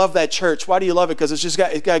man, I love that church. Why do you love it? Because it's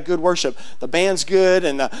got good worship. The band's good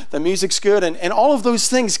and the music's good. And all of those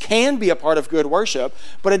things can be a part of good worship,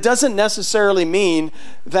 but it doesn't necessarily mean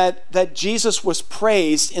that Jesus was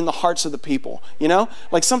praised in the hearts of the people.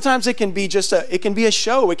 Like sometimes it can be it can be a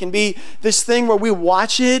show. It can be this thing where we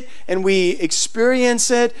watch it and we experience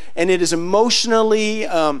it, and it is emotionally,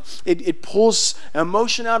 it pulls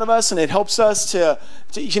emotion out of us, and it helps us to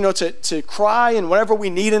cry and whatever we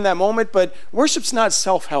need in that moment. But worship's not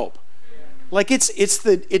self-help. Like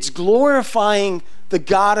it's glorifying the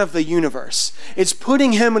God of the universe. It's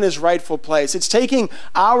putting him in his rightful place. It's taking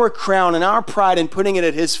our crown and our pride and putting it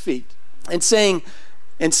at his feet and saying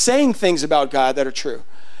things about God that are true.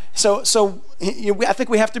 So I think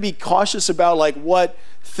we have to be cautious about like what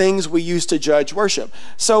things we use to judge worship.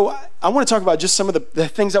 So I want to talk about just some of the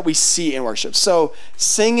things that we see in worship. So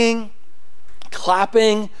singing,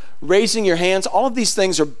 clapping, raising your hands, all of these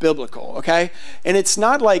things are biblical, okay? And it's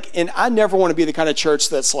not like, and I never want to be the kind of church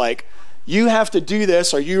that's like, you have to do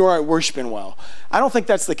this or you aren't worshiping well. I don't think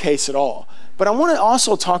that's the case at all. But I want to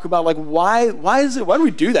also talk about like why do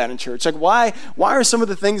we do that in church? Like why are some of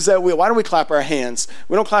the things why do we clap our hands?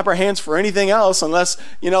 We don't clap our hands for anything else unless,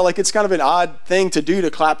 like it's kind of an odd thing to do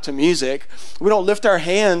to clap to music. We don't lift our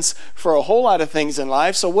hands for a whole lot of things in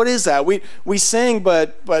life. So what is that? We sing,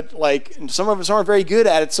 but like some of us aren't very good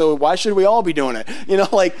at it. So why should we all be doing it?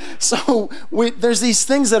 There's these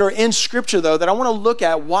things that are in scripture though that I want to look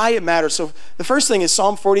at why it matters. So the first thing is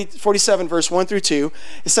Psalm 47 verse 1 through 2.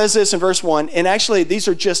 It says this in verse 1. And actually, these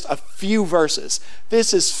are just a few verses.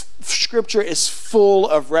 Scripture is full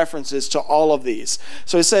of references to all of these.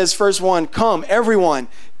 So it says, verse 1, come, everyone,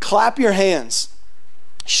 clap your hands.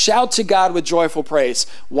 Shout to God with joyful praise.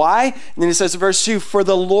 Why? And then it says in verse 2, for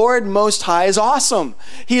the Lord Most High is awesome.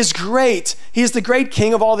 He is great. He is the great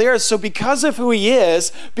King of all the earth. So because of who he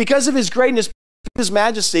is, because of his greatness, his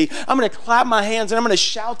majesty, I'm going to clap my hands and I'm going to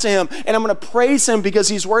shout to him and I'm going to praise him because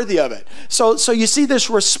he's worthy of it. So you see this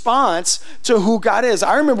response to who God is.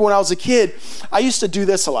 I remember when I was a kid, I used to do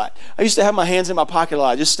this a lot. I used to have my hands in my pocket a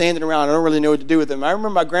lot, just standing around. I don't really know what to do with them. I remember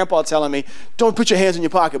my grandpa telling me, don't put your hands in your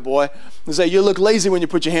pocket, boy. He said, you look lazy when you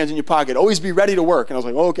put your hands in your pocket. Always be ready to work. And I was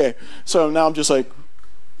like, oh, okay. So now I'm just like,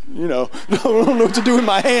 I don't know what to do with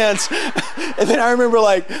my hands. And then I remember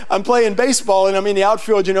like I'm playing baseball and I'm in the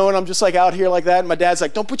outfield, and I'm just like out here like that. And my dad's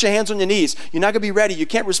like, don't put your hands on your knees. You're not going to be ready. You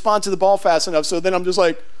can't respond to the ball fast enough. So then I'm just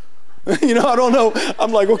like, I don't know.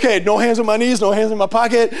 I'm like, okay, no hands on my knees, no hands in my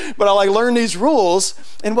pocket. But I like learn these rules.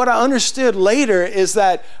 And what I understood later is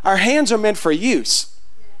that our hands are meant for use.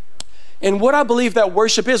 And what I believe that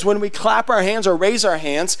worship is, when we clap our hands or raise our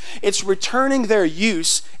hands, it's returning their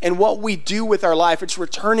use and what we do with our life. It's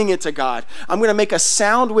returning it to God. I'm going to make a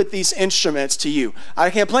sound with these instruments to you.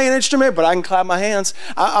 I can't play an instrument, but I can clap my hands.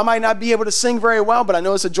 I might not be able to sing very well, but I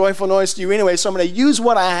know it's a joyful noise to you anyway. So I'm going to use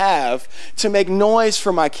what I have to make noise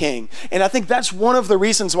for my King. And I think that's one of the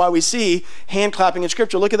reasons why we see hand clapping in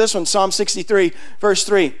Scripture. Look at this one, Psalm 63, verse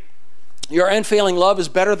 3. Your unfailing love is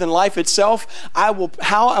better than life itself. I will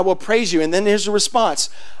praise you. And then here's the response.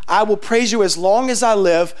 I will praise you as long as I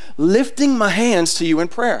live, lifting my hands to you in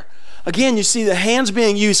prayer. Again, you see the hands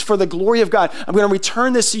being used for the glory of God. I'm going to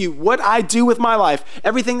return this to you. What I do with my life,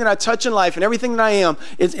 everything that I touch in life and everything that I am,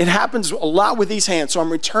 it happens a lot with these hands. So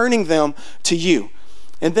I'm returning them to you.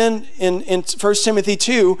 And then in 1 Timothy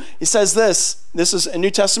 2, it says this. This is a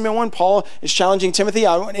New Testament one. Paul is challenging Timothy.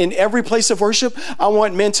 In every place of worship, I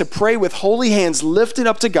want men to pray with holy hands lifted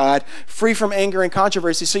up to God, free from anger and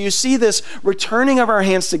controversy. So you see this returning of our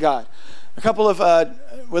hands to God. A couple of,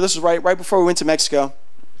 this is right before we went to Mexico.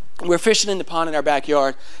 We're fishing in the pond in our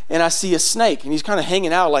backyard, and I see a snake, and he's kind of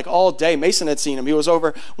hanging out like all day. Mason had seen him. He was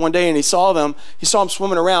over one day, and he saw him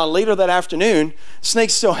swimming around. Later that afternoon,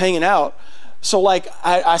 snake's still hanging out. So like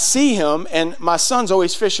I see him, and my son's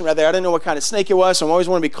always fishing right there. I didn't know what kind of snake it was, so I always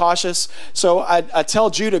want to be cautious. So I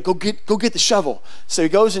tell Judah, go get the shovel. So he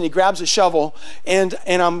goes and he grabs a shovel, and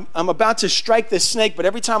I'm about to strike this snake, but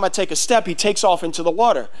every time I take a step, he takes off into the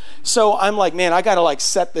water. So I'm like, man, I got to like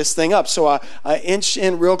set this thing up. So I inch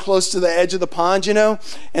in real close to the edge of the pond,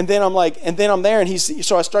 and then I'm there, and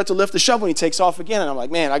so I start to lift the shovel, and he takes off again, and I'm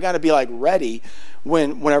like, man, I got to be like ready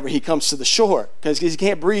whenever he comes to the shore, because he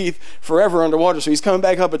can't breathe forever underwater, so he's coming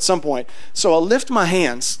back up at some point. So I'll lift my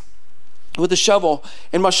hands with the shovel,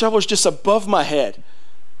 and my shovel is just above my head.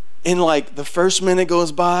 And like the first minute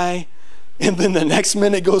goes by, and then the next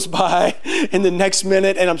minute goes by, and the next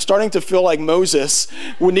minute, and I'm starting to feel like Moses,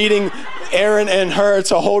 needing Aaron and her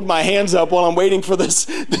to hold my hands up while I'm waiting for this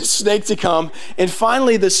snake to come. And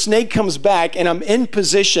finally, the snake comes back, and I'm in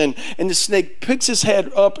position, and the snake picks his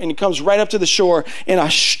head up, and he comes right up to the shore, and I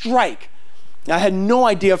strike. I had no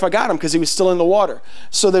idea if I got him because he was still in the water.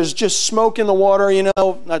 So there's just smoke in the water,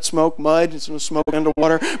 not smoke, mud, it's no smoke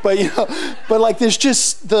underwater, but like there's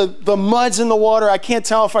just the mud's in the water. I can't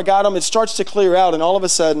tell if I got him. It starts to clear out, and all of a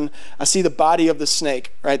sudden I see the body of the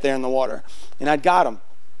snake right there in the water, and I got him.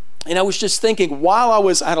 And I was just thinking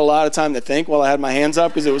I had a lot of time to think while I had my hands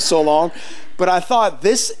up because it was so long, but I thought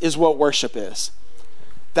this is what worship is.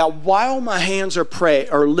 That while my hands are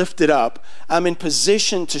lifted up, I'm in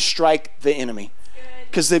position to strike the enemy.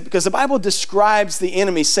 Because the Bible describes the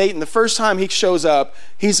enemy, Satan, the first time he shows up,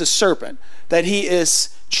 he's a serpent, that he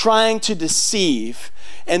is trying to deceive.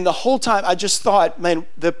 And the whole time I just thought, man,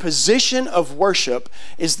 the position of worship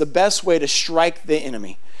is the best way to strike the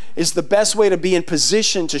enemy. Is the best way to be in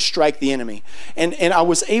position to strike the enemy. And I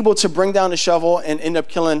was able to bring down the shovel and end up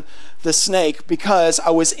killing the snake because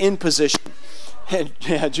I was in position. And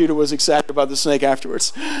yeah, Judah was excited about the snake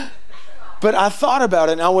afterwards. But I thought about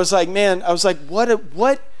it, and I was like,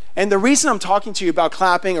 what? And the reason I'm talking to you about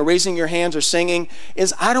clapping or raising your hands or singing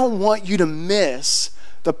is I don't want you to miss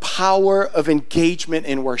the power of engagement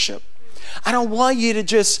in worship. I don't want you to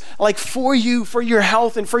just, for your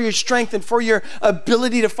health and for your strength and for your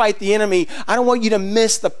ability to fight the enemy, I don't want you to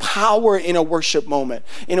miss the power in a worship moment,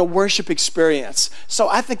 in a worship experience. So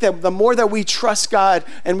I think that the more that we trust God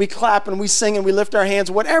and we clap and we sing and we lift our hands,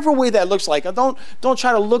 whatever way that looks like, don't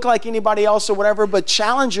try to look like anybody else or whatever, but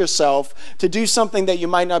challenge yourself to do something that you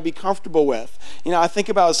might not be comfortable with. I think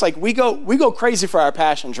about, it's like we go crazy for our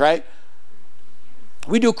passions, right?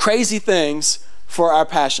 We do crazy things for our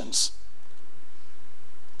passions.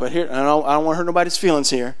 But here, I don't want to hurt nobody's feelings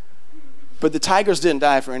here, but the Tigers didn't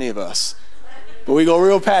die for any of us. But we go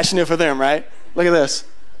real passionate for them, right? Look at this.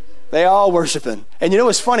 They all worshiping. And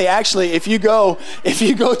what's funny? Actually, if you go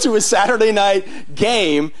to a Saturday night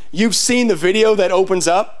game, you've seen the video that opens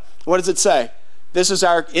up. What does it say?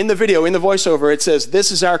 In the video, in the voiceover, it says, this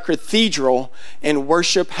is our cathedral and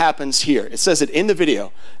worship happens here. It says it in the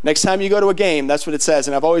video. Next time you go to a game, that's what it says.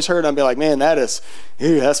 And I've always heard them be like, man, that's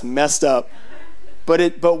messed up.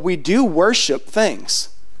 But we do worship things.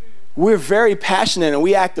 We're very passionate, and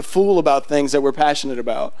we act a fool about things that we're passionate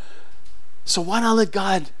about. So why not let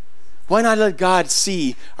God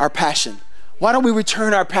see our passion? Why don't we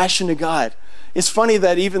return our passion to God? It's funny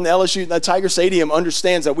that even the Tiger Stadium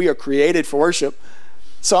understands that we are created for worship.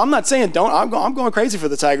 So I'm not saying I'm going crazy for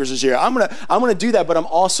the Tigers this year. I'm gonna do that, but I'm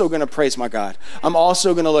also gonna praise my God. I'm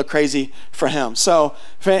also gonna look crazy for Him. So,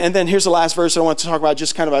 and then here's the last verse I want to talk about,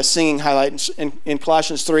 just kind of a singing highlight in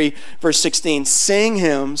Colossians 3, verse 16. Sing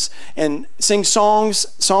hymns and sing songs,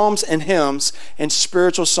 psalms, and hymns and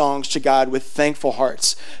spiritual songs to God with thankful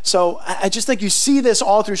hearts. So I just think you see this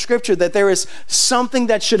all through Scripture, that there is something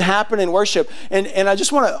that should happen in worship. And I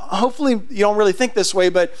just want to, hopefully you don't really think this way,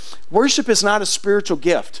 but worship is not a spiritual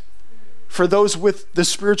gift for those with the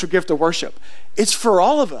spiritual gift of worship. It's for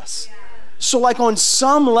all of us. So on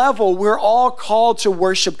some level, we're all called to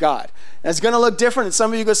worship God. And it's going to look different, and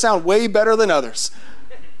some of you are going to sound way better than others.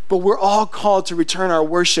 But we're all called to return our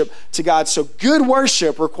worship to God. So good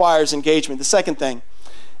worship requires engagement. The second thing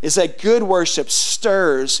is that good worship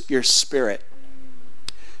stirs your spirit.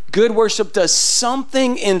 Good worship does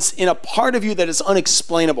something in a part of you that is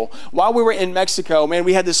unexplainable. While we were in Mexico, man,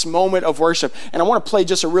 we had this moment of worship. And I want to play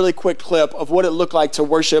just a really quick clip of what it looked like to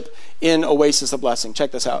worship in Oasis of Blessing.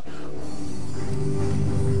 Check this out.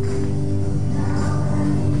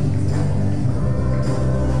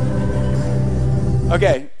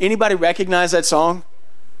 Okay, anybody recognize that song?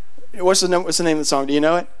 What's the name of the song? Do you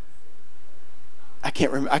know it? I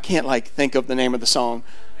can't remember. I can't think of the name of the song.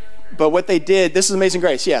 But what they did, this is Amazing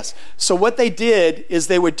Grace, yes. So what they did is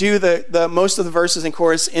they would do the most of the verses and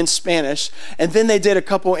chorus in Spanish, and then they did a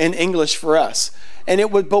couple in English for us. And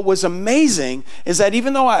but what's amazing is that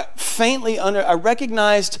even though I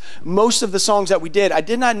recognized most of the songs that we did, I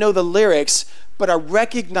did not know the lyrics, but I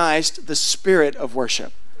recognized the spirit of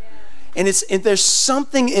worship. And there's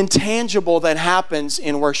something intangible that happens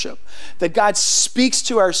in worship, that God speaks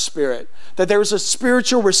to our spirit, that there's a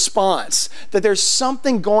spiritual response, that there's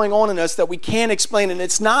something going on in us that we can't explain. And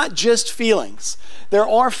it's not just feelings. There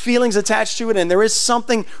are feelings attached to it, and there is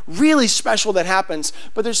something really special that happens,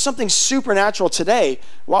 but there's something supernatural today.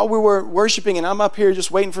 While we were worshiping, and I'm up here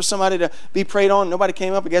just waiting for somebody to be prayed on. Nobody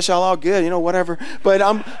came up. I guess y'all all good, whatever. But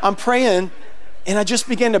I'm praying, and I just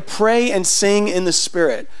began to pray and sing in the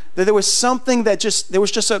Spirit. That there was something that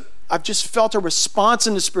I've just felt a response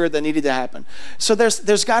in the Spirit that needed to happen. So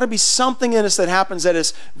there's got to be something in us that happens that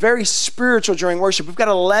is very spiritual during worship. We've got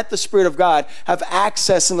to let the Spirit of God have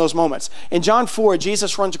access in those moments. In John 4,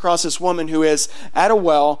 Jesus runs across this woman who is at a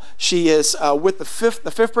well. She is with the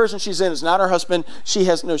fifth person she's in is not her husband.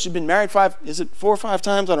 She's been married 4 or 5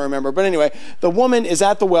 times? I don't remember. But anyway, the woman is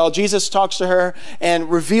at the well. Jesus talks to her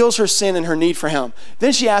and reveals her sin and her need for him.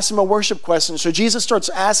 Then she asks him a worship question. So Jesus starts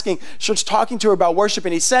talking to her about worship,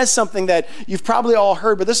 and he says something that you've probably all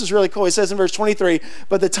heard, but this is really cool. He says in verse 23,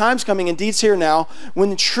 "But the time's coming, indeed's here now, when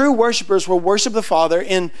the true worshipers will worship the Father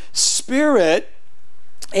in spirit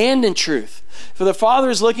and in truth. For the Father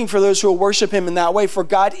is looking for those who will worship him in that way, for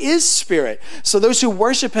God is spirit. So those who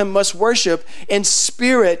worship him must worship in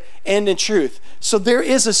spirit and in truth." So there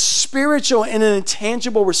is a spiritual and an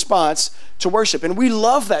intangible response to worship. And we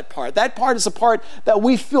love that part. That part is a part that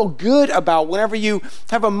we feel good about. Whenever you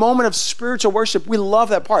have a moment of spiritual worship, we love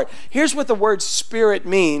that part. Here's what the word spirit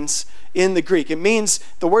means in the Greek. It means,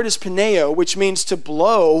 the word is pineo, which means to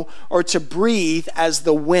blow or to breathe as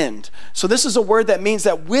the wind. So this is a word that means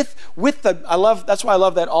that that's why I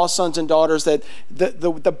love that all sons and daughters, that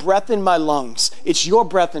the breath in my lungs, it's your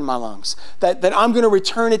breath in my lungs, that I'm going to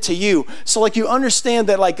return it to you. So you understand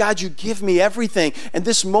that God, you give me everything, and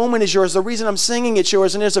this moment is yours. The reason I'm singing it's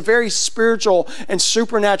yours, and there's a very spiritual and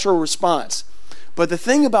supernatural response. But the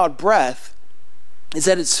thing about breath is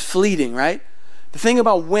that it's fleeting, right? The thing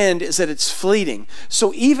about wind is that it's fleeting.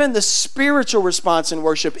 So even the spiritual response in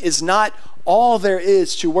worship is not all there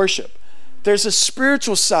is to worship. There's a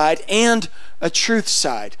spiritual side and a truth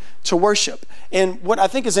side to worship. And what I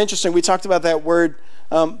think is interesting, we talked about that word,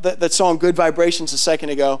 that song Good Vibrations a second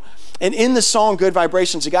ago. And in the song Good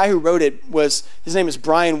Vibrations, the guy who wrote it his name is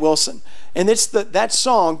Brian Wilson. And that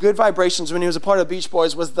song, Good Vibrations, when he was a part of the Beach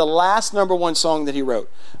Boys, was the last #1 song that he wrote.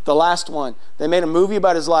 The last one. They made a movie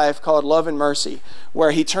about his life called Love and Mercy,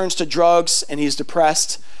 where he turns to drugs and he's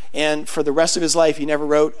depressed. And for the rest of his life, he never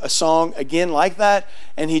wrote a song again like that.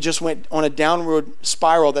 And he just went on a downward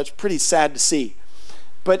spiral that's pretty sad to see.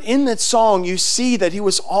 But in that song, you see that it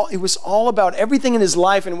was all about everything in his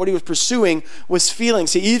life, and what he was pursuing was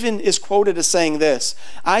feelings. He even is quoted as saying this: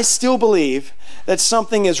 "I still believe that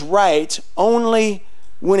something is right only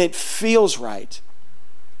when it feels right."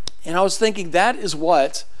 And I was thinking that is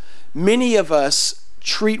what many of us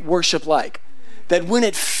treat worship like. That when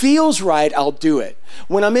it feels right, I'll do it.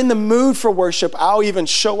 When I'm in the mood for worship, I'll even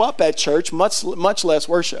show up at church, much less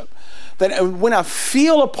worship. That when I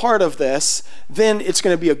feel a part of this, then it's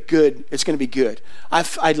going to be good.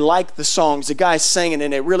 I like the songs. The guy sang it,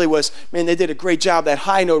 and it really was, man, they did a great job. That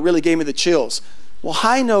high note really gave me the chills. Well,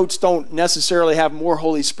 high notes don't necessarily have more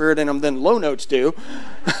Holy Spirit in them than low notes do.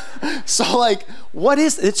 So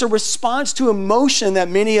it's a response to emotion that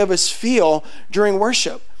many of us feel during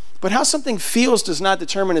worship. But how something feels does not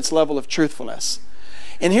determine its level of truthfulness.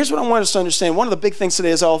 And here's what I want us to understand. One of the big things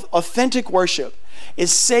today is authentic worship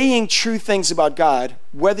is saying true things about God,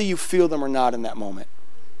 whether you feel them or not in that moment.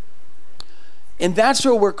 And that's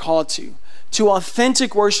what we're called to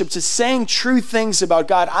authentic worship, to saying true things about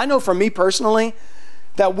God. I know for me personally,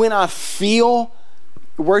 that when I feel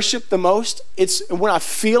worship the most, it's when I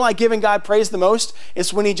feel like giving God praise the most,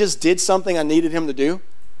 it's when he just did something I needed him to do.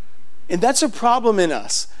 And that's a problem in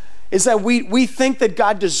us, is that we think that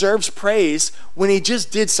God deserves praise when he just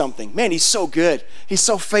did something. Man, he's so good. He's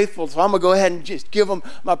so faithful. So I'm going to go ahead and just give him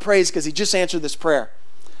my praise because he just answered this prayer.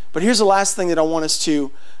 But here's the last thing that I want us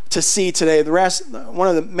to see today. One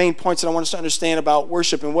of the main points that I want us to understand about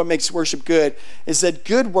worship and what makes worship good is that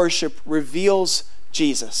good worship reveals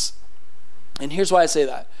Jesus. And here's why I say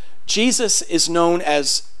that. Jesus is known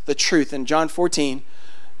as the truth. In John 14,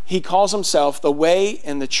 he calls himself the way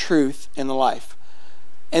and the truth and the life.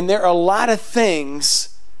 And there are a lot of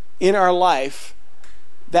things in our life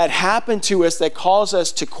that happen to us that cause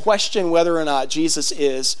us to question whether or not Jesus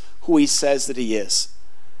is who he says that he is.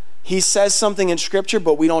 He says something in Scripture,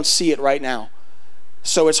 but we don't see it right now.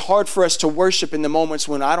 So it's hard for us to worship in the moments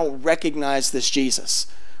when I don't recognize this Jesus.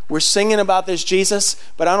 We're singing about this Jesus,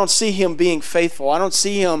 but I don't see him being faithful. I don't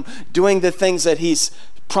see him doing the things that he's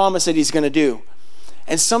promised that he's going to do.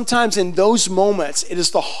 And sometimes in those moments, it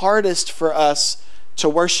is the hardest for us to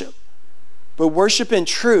worship. But worship in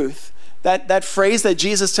truth, that phrase that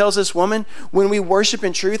Jesus tells this woman, when we worship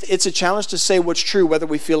in truth, it's a challenge to say what's true, whether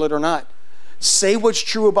we feel it or not. Say what's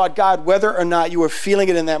true about God, whether or not you are feeling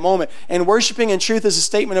it in that moment. And worshiping in truth is a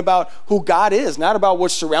statement about who God is, not about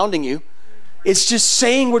what's surrounding you. It's just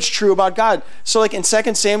saying what's true about God. So like in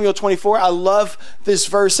 2 Samuel 24, I love this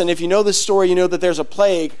verse. And if you know this story, you know that there's a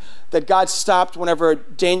plague that God stopped whenever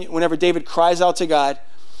David cries out to God.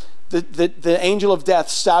 The angel of death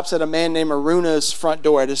stops at a man named Araunah's front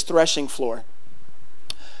door, at his threshing floor.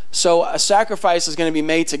 So a sacrifice is going to be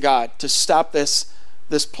made to God to stop this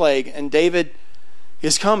plague. And David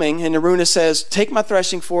is coming, and Araunah says, take my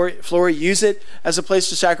threshing floor, use it as a place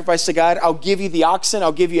to sacrifice to God. I'll give you the oxen.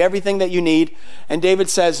 I'll give you everything that you need. And David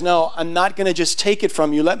says, no, I'm not going to just take it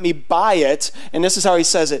from you. Let me buy it. And this is how he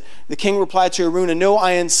says it. The king replied to Araunah, no,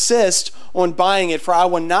 I insist on buying it, for I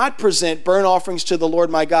will not present burnt offerings to the Lord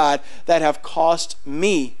my God that have cost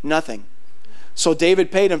me nothing. So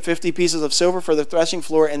David paid him 50 pieces of silver for the threshing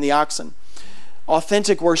floor and the oxen.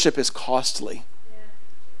 Authentic worship is costly.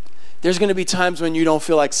 There's going to be times when you don't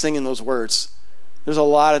feel like singing those words. There's a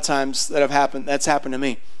lot of times that's happened to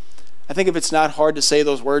me. I think if it's not hard to say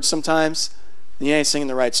those words sometimes, then you ain't singing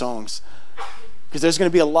the right songs. Because there's going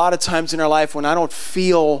to be a lot of times in our life when I don't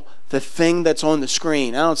feel the thing that's on the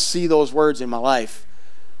screen. I don't see those words in my life.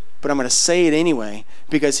 But I'm going to say it anyway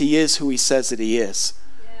because he is who he says that he is.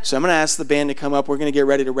 So I'm going to ask the band to come up. We're going to get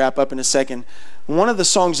ready to wrap up in a second. One of the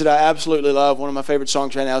songs that I absolutely love, one of my favorite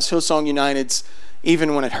songs right now, is Hillsong United's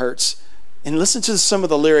Even When It Hurts. And listen to some of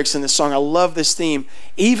the lyrics in this song. I love this theme.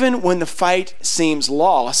 Even when the fight seems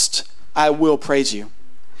lost, I will praise you.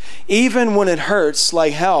 Even when it hurts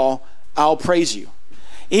like hell, I'll praise you.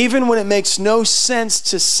 Even when it makes no sense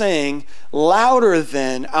to sing, louder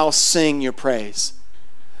than I'll sing your praise.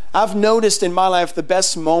 I've noticed in my life the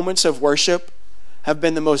best moments of worship have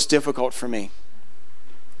been the most difficult for me.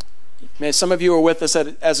 Man, some of you were with us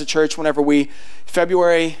as a church whenever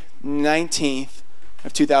February 19th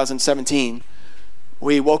of 2017,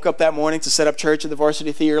 we woke up that morning to set up church at the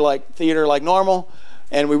Varsity Theater like normal,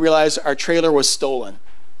 and we realized our trailer was stolen.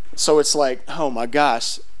 So it's like, oh my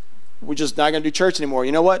gosh, we're just not going to do church anymore.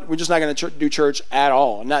 You know what? We're just not going to do church at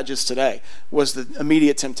all, not just today, was the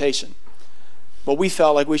immediate temptation. But we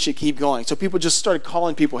felt like we should keep going. So people just started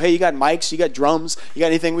calling people, hey, you got mics, you got drums, you got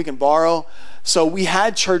anything we can borrow? So we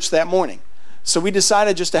had church that morning. So we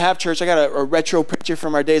decided just to have church. I got a retro picture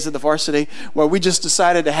from our days at the Varsity where we just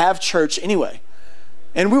decided to have church anyway.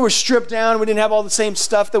 And we were stripped down. We didn't have all the same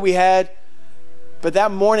stuff that we had. But that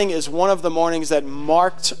morning is one of the mornings that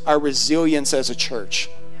marked our resilience as a church.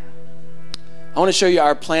 I want to show you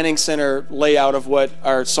our planning center layout of what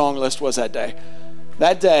our song list was that day.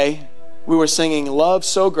 That day, we were singing Love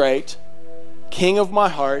So Great, King of My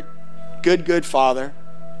Heart, Good, Good Father.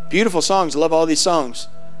 Beautiful songs. I love all these songs.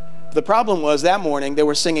 The problem was that morning they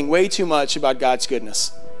were singing way too much about God's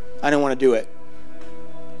goodness. I didn't want to do it.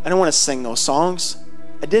 I didn't want to sing those songs.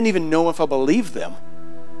 I didn't even know if I believed them.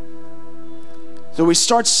 So we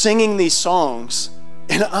start singing these songs,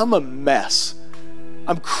 and I'm a mess.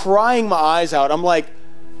 I'm crying my eyes out. I'm like,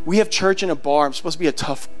 we have church in a bar. I'm supposed to be a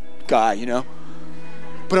tough guy, you know?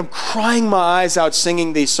 But I'm crying my eyes out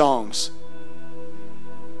singing these songs.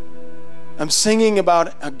 I'm singing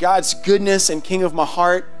about God's goodness and King of my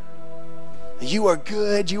heart. You are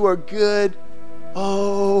good, you are good.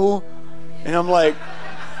 Oh. And I'm like,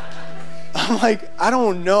 I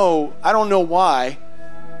don't know why,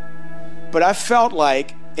 but I felt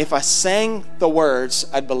like if I sang the words,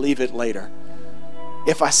 I'd believe it later.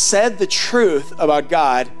 If I said the truth about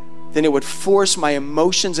God, then it would force my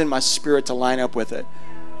emotions and my spirit to line up with it.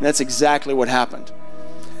 And that's exactly what happened.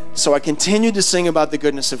 So I continued to sing about the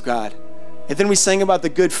goodness of God. And then we sang about the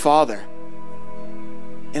good Father.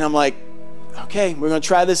 And I'm like, okay, we're going to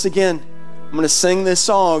try this again. I'm going to sing this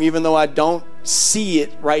song even though I don't see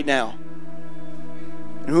it right now.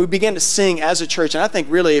 And we began to sing as a church. And I think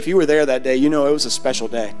really, if you were there that day, you know it was a special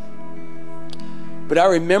day. But I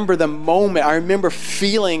remember the moment. I remember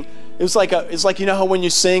feeling, it's like you know how when you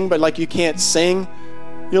sing, but like you can't sing?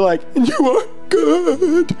 You're like, and you are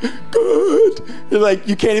good. You're like,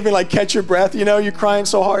 you can't even like catch your breath, you know? You're crying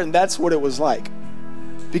so hard. And that's what it was like.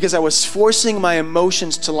 Because I was forcing my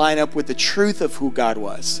emotions to line up with the truth of who God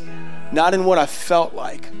was, not in what I felt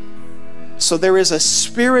like. So there is a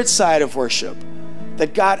spirit side of worship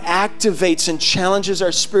that God activates and challenges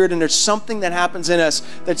our spirit, and there's something that happens in us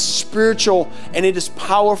that's spiritual, and it is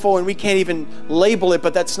powerful, and we can't even label it,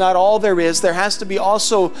 but that's not all there is. There has to be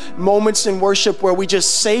also moments in worship where we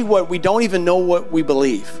just say what we don't even know what we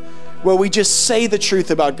believe, where we just say the truth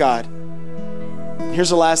about God. Here's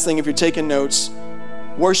the last thing, if you're taking notes.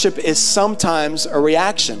 Worship is sometimes a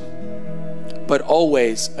reaction, but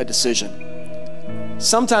always a decision.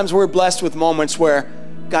 Sometimes we're blessed with moments where,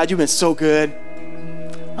 God, you've been so good.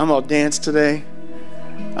 I'm going to dance today.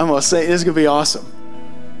 I'm going to say, this is going to be awesome.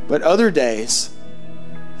 But other days,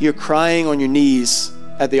 you're crying on your knees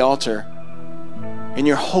at the altar, and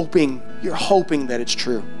you're hoping that it's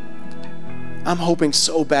true. I'm hoping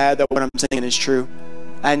so bad that what I'm saying is true.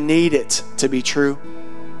 I need it to be true.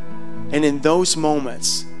 And in those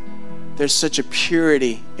moments, there's such a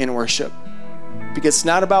purity in worship, because it's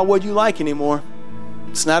not about what you like anymore.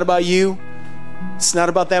 It's not about you. It's not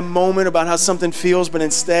about that moment, about how something feels, but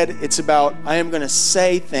instead it's about, I am going to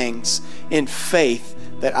say things in faith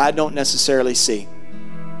that I don't necessarily see.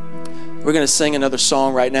 We're going to sing another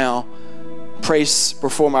song right now, Praise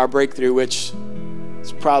Before My Breakthrough, which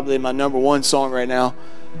is probably my #1 song right now.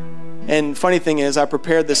 And funny thing is, I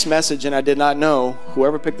prepared this message and I did not know,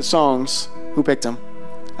 whoever picked the songs, who picked them,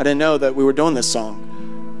 I didn't know that we were doing this song.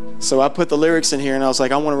 So I put the lyrics in here and I was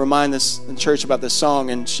like, I want to remind the church about this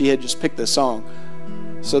song, and she had just picked this song.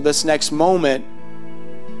 So this next moment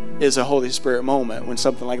is a Holy Spirit moment when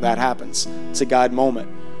something like that happens. It's a God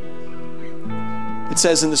moment. It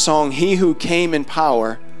says in the song, He who came in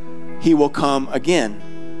power, He will come again.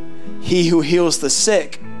 He who heals the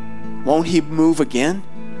sick, won't He move again?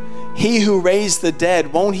 He who raised the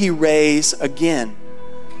dead, won't He raise again?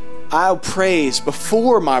 I'll praise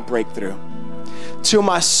before my breakthrough, till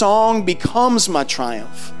my song becomes my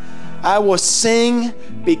triumph. I will sing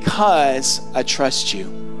because I trust you.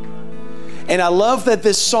 And I love that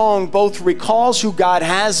this song both recalls who God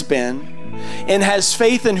has been and has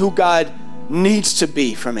faith in who God needs to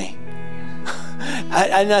be for me.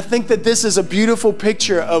 And I think that this is a beautiful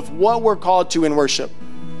picture of what we're called to in worship.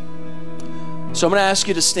 So I'm going to ask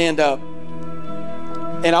you to stand up.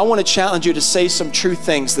 And I want to challenge you to say some true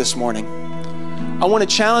things this morning. I want to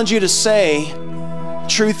challenge you to say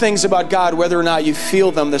true things about God, whether or not you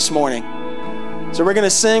feel them this morning. So we're going to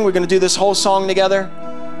sing. We're going to do this whole song together.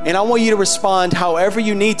 And I want you to respond however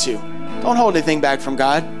you need to. Don't hold anything back from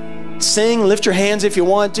God. Sing, lift your hands if you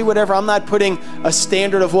want, do whatever. I'm not putting a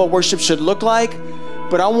standard of what worship should look like,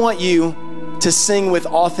 but I want you to sing with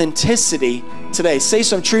authenticity today. Say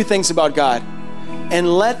some true things about God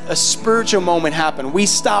and let a spiritual moment happen. We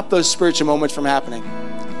stop those spiritual moments from happening.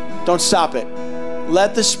 Don't stop it.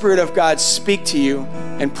 Let the Spirit of God speak to you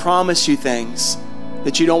and promise you things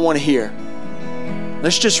that you don't want to hear.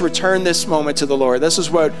 Let's just return this moment to the Lord. This is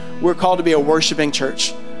what we're called to be, a worshiping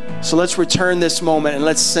church. So let's return this moment and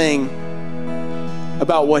let's sing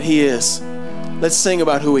about what He is. Let's sing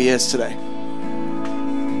about who He is today.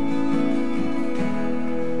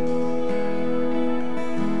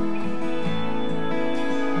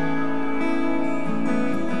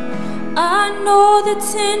 I know the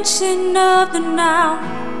tension of the now.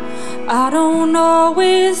 I don't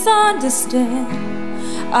always understand.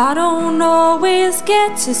 I don't always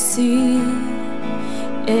get to see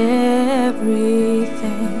everything.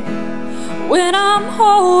 When I'm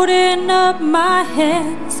holding up my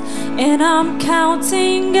hands and I'm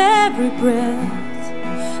counting every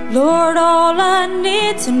breath, Lord, all I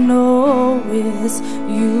need to know is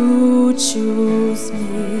you choose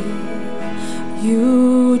me.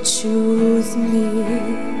 You choose me.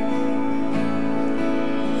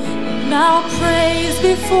 Now praise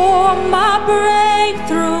before my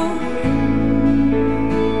breakthrough,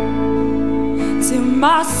 till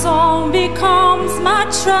my song becomes my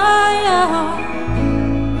triumph.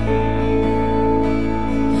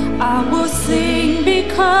 I will sing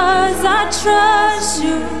because I trust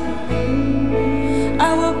you.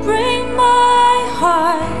 I will bring my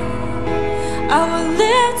heart, I will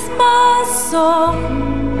lift my soul.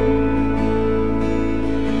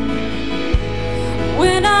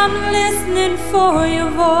 When I'm listening for your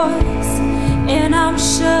voice and I'm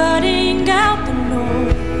shutting out the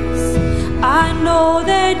noise, I know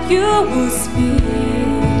that you will speak.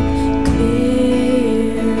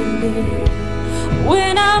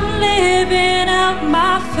 when I'm living out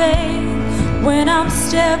my faith, when I'm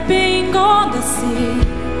stepping on the sea.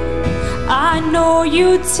 I know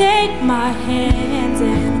you take my hands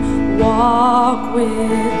and walk with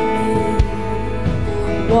me,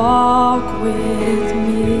 walk with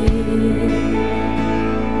me.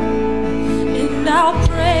 And I'll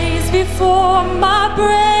praise before my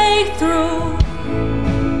breakthrough,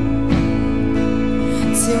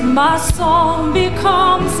 till my song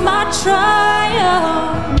becomes my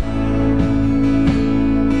triumph.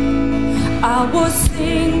 I will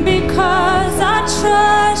sing because I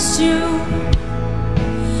trust you.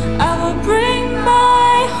 I will bring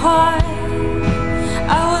my heart,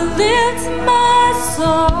 I will lift my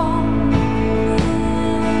song.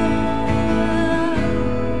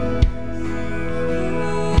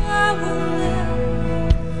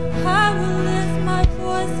 I will lift my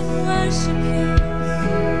voice and worship you.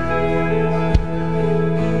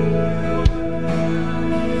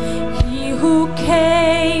 He who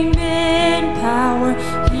came in power,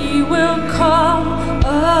 he will come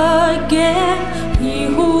again. He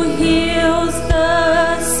who heals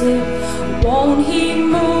the sick, won't he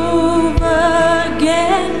move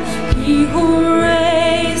again? He who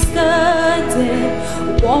raised the dead,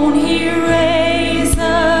 won't he raise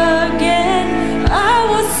again? I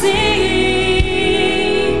will sing,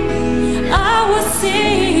 I will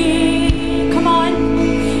sing. Come on.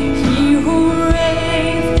 He who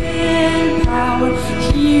raised in power,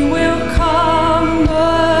 he will come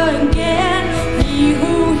again. He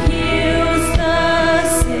who heals the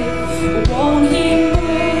sick, won't he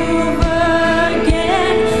move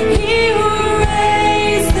again? He who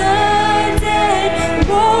raised the dead,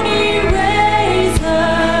 won't he raise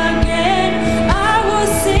again? I will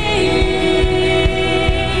sing,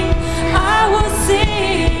 I will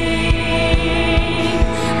sing,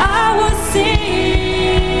 I will sing,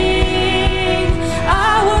 I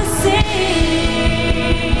will sing.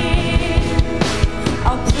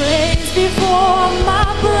 I'll praise before my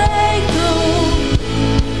breakthrough,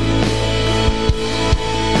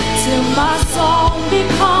 till my song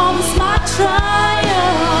becomes my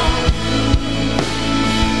triumph.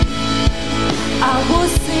 I will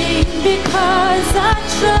sing because I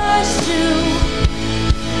trust you.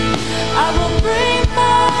 I will bring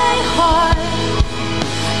my heart,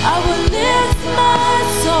 I will lift my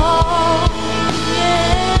song.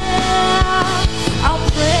 Yeah, I'll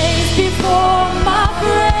praise before my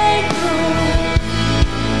breakthrough,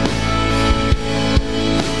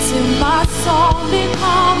 till my song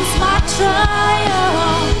becomes my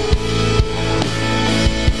triumph.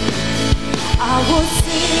 I will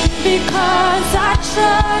sing because I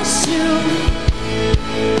trust you.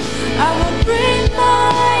 I will bring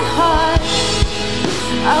my heart,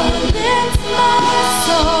 I will lift my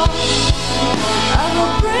song. I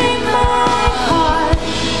will bring my heart,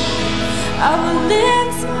 I will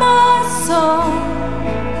lift my song.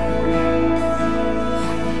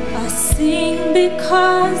 I sing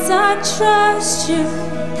because I trust you.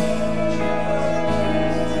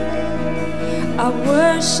 I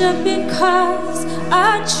worship because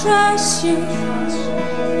I trust you.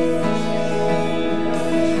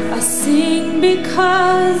 I sing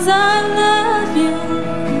because I love you.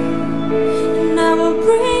 And I will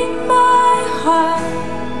bring my heart,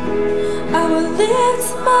 I will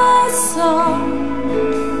lift my song.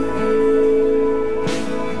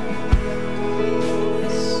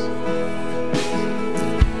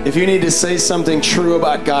 If you need to say something true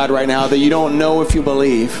about God right now that you don't know if you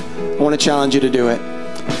believe, I want to challenge you to do it.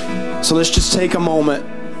 So let's just take a moment.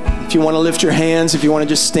 If you want to lift your hands, if you want to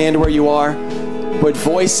just stand where you are, but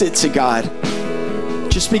voice it to God.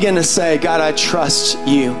 Just begin to say, God, I trust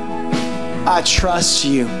you. I trust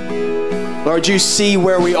you. Lord, you see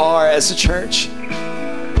where we are as a church.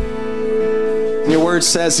 And your word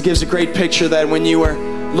says, it gives a great picture that when you were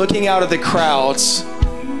looking out at the crowds,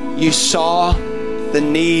 you saw the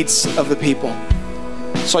needs of the people.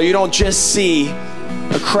 So you don't just see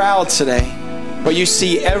a crowd today, but you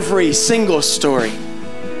see every single story.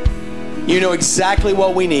 You know exactly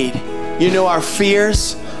what we need. You know our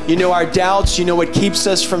fears, you know our doubts, you know what keeps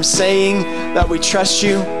us from saying that we trust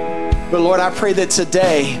you. But Lord, I pray that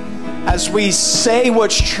today, as we say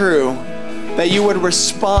what's true, that you would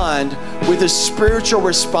respond with a spiritual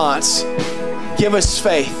response. Give us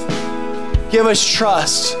faith, give us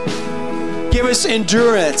trust, give us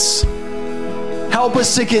endurance. Help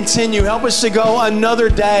us to continue. Help us to go another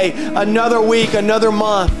day, another week, another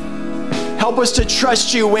month. Help us to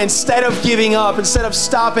trust you instead of giving up, instead of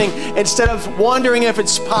stopping, instead of wondering if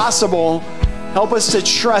it's possible. Help us to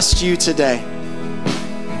trust you today.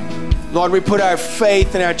 Lord, we put our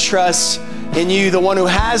faith and our trust in you, the one who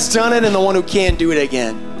has done it and the one who can do it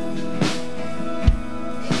again.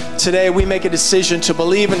 Today we make a decision to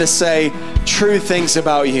believe and to say true things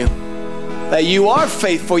about you. That you are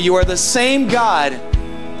faithful. You are the same God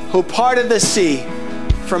who parted the sea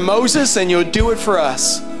for Moses, and you'll do it for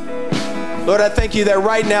us. Lord, I thank you that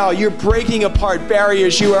right now you're breaking apart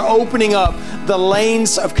barriers. You are opening up the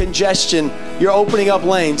lanes of congestion. You're opening up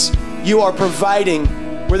lanes. You are providing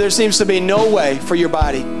where there seems to be no way for your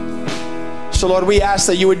body. So Lord, we ask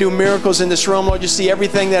that you would do miracles in this room. Lord, you see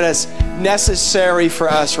everything that is necessary for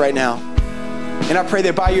us right now. And I pray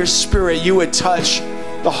that by your Spirit, you would touch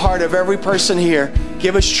the heart of every person here.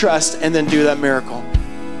 Give us trust and then do that miracle.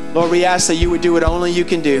 Lord, we ask that you would do what only you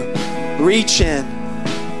can do. Reach in.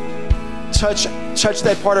 Touch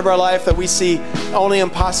that part of our life that we see only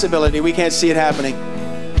impossibility. We can't see it happening.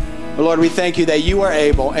 But Lord, we thank you that you are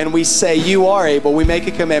able, and we say you are able. We make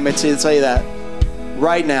a commitment to say that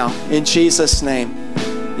right now in Jesus' name.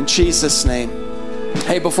 In Jesus' name.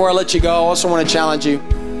 Hey, before I let you go, I also want to challenge you.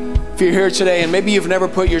 If you're here today and maybe you've never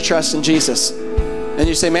put your trust in Jesus, and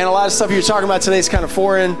you say, man, a lot of stuff you're talking about today is kind of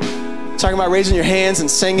foreign. Talking about raising your hands and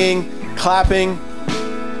singing, clapping,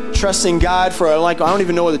 trusting God for, I don't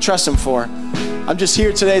even know what to trust him for. I'm just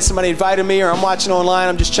here today. Somebody invited me, or I'm watching online.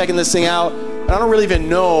 I'm just checking this thing out. And I don't really even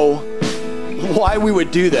know why we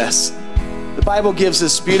would do this. The Bible gives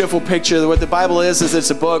this beautiful picture. What the Bible is it's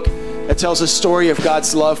a book that tells a story of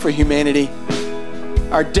God's love for humanity,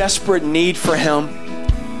 our desperate need for him.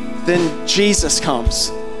 Then Jesus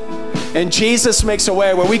comes. And Jesus makes a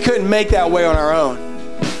way where we couldn't make that way on our own.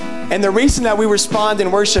 And the reason that we respond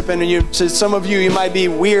in worship, and to some of you, you might be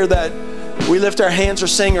weird that we lift our hands or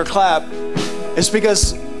sing or clap, is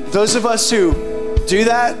because those of us who do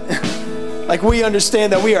that, like we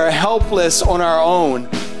understand that we are helpless on our own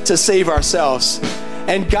to save ourselves.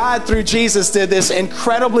 And God, through Jesus, did this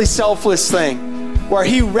incredibly selfless thing where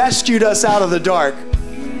he rescued us out of the dark.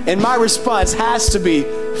 And my response has to be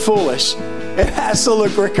foolish. It has to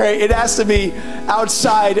look great. It has to be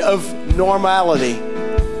outside of normality,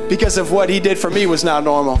 because of what he did for me was not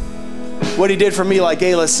normal. What he did for me, like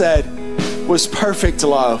Ayla said, was perfect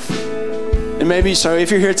love. And maybe so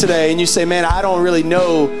if you're here today and you say, man, I don't really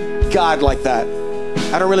know God like that.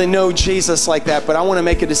 I don't really know Jesus like that, but I want to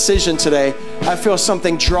make a decision today. I feel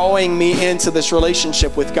something drawing me into this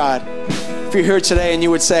relationship with God. If you're here today and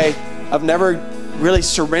you would say, I've never really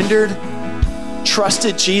surrendered,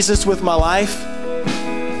 trusted Jesus with my life,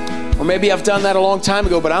 or maybe I've done that a long time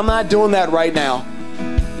ago, but I'm not doing that right now.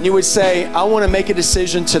 And you would say, I want to make a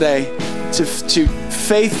decision today to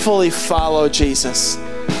faithfully follow Jesus,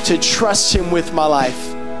 to trust him with my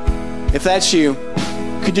life. If that's you,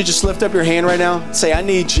 could you just lift up your hand right now and say, I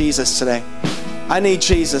need Jesus today. I need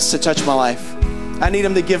Jesus to touch my life. I need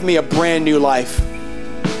him to give me a brand new life.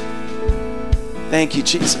 Thank you,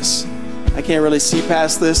 Jesus. I can't really see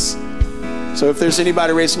past this. So if there's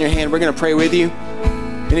anybody raising your hand, we're going to pray with you.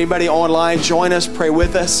 Anybody online, join us, pray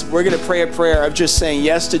with us. We're going to pray a prayer of just saying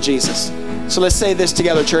yes to Jesus. So let's say this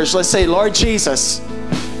together, church. Let's say, Lord Jesus,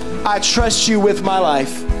 I trust you with my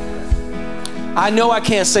life. I know I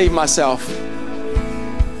can't save myself.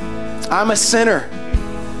 I'm a sinner,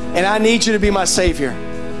 and I need you to be my Savior.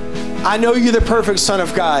 I know you're the perfect Son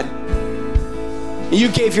of God. You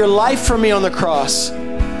gave your life for me on the cross,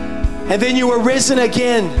 and then you were risen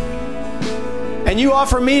again, and you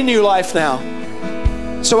offer me a new life now.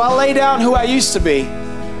 So I lay down who I used to be,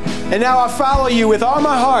 and now I follow you with all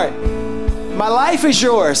my heart. My life is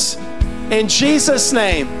yours. In Jesus'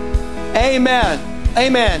 name, amen.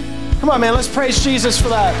 Amen. Come on, man, let's praise Jesus for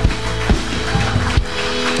that.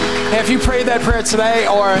 Hey, if you prayed that prayer today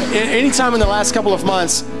or any time in the last couple of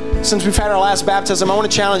months since we've had our last baptism, I want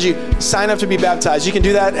to challenge you, sign up to be baptized. You can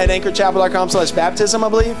do that at anchorchapel.com/baptism, I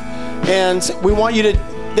believe. And we want you to,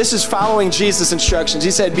 this is following Jesus' instructions.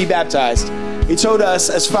 He said, be baptized. He told us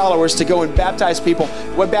as followers to go and baptize people.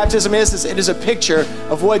 What baptism is it is a picture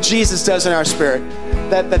of what Jesus does in our spirit.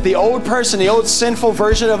 That the old person, the old sinful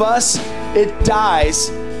version of us, it dies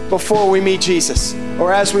before we meet Jesus.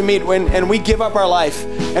 Or as we meet, and we give up our life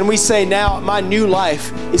and we say, now my new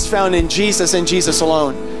life is found in Jesus and Jesus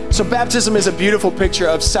alone. So baptism is a beautiful picture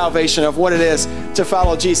of salvation, of what it is to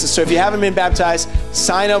follow Jesus. So if you haven't been baptized,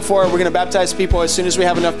 sign up for it. We're going to baptize people as soon as we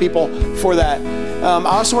have enough people for that.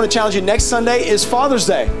 I also want to challenge you, next Sunday is Father's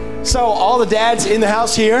Day. So all the dads in the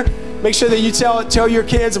house here, make sure that you tell your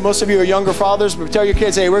kids, and most of you are younger fathers, but tell your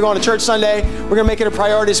kids, hey, we're going to church Sunday. We're going to make it a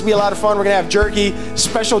priority. It's going to be a lot of fun. We're going to have jerky,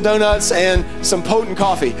 special donuts, and some potent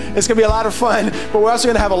coffee. It's going to be a lot of fun, but we're also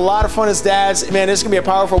going to have a lot of fun as dads. Man, it's going to be a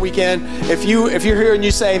powerful weekend. If you're here and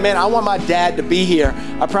you say, man, I want my dad to be here,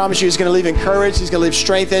 I promise you he's going to leave encouraged. He's going to leave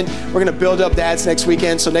strengthened. We're going to build up dads next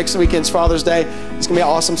weekend. So next weekend's Father's Day. It's going to be an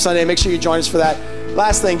awesome Sunday. Make sure you join us for that.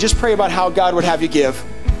 Last thing, just pray about how God would have you give.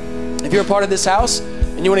 If you're a part of this house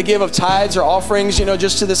and you want to give of tithes or offerings,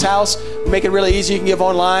 just to this house, make it really easy. You can give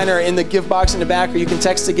online or in the give box in the back, or you can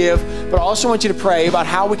text to give. But I also want you to pray about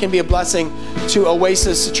how we can be a blessing to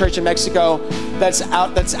Oasis Church in Mexico that's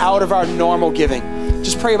out of our normal giving.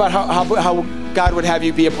 Just pray about how God would have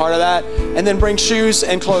you be a part of that. And then bring shoes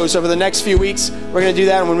and clothes over the next few weeks. We're going to do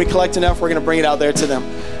that, and when we collect enough, we're going to bring it out there to them.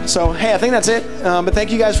 So, hey, I think that's it. But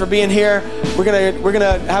thank you guys for being here. We're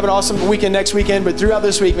gonna have an awesome weekend next weekend. But throughout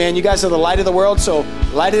this week, man, you guys are the light of the world. So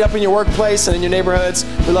light it up in your workplace and in your neighborhoods.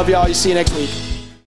 We love you all. See you next week.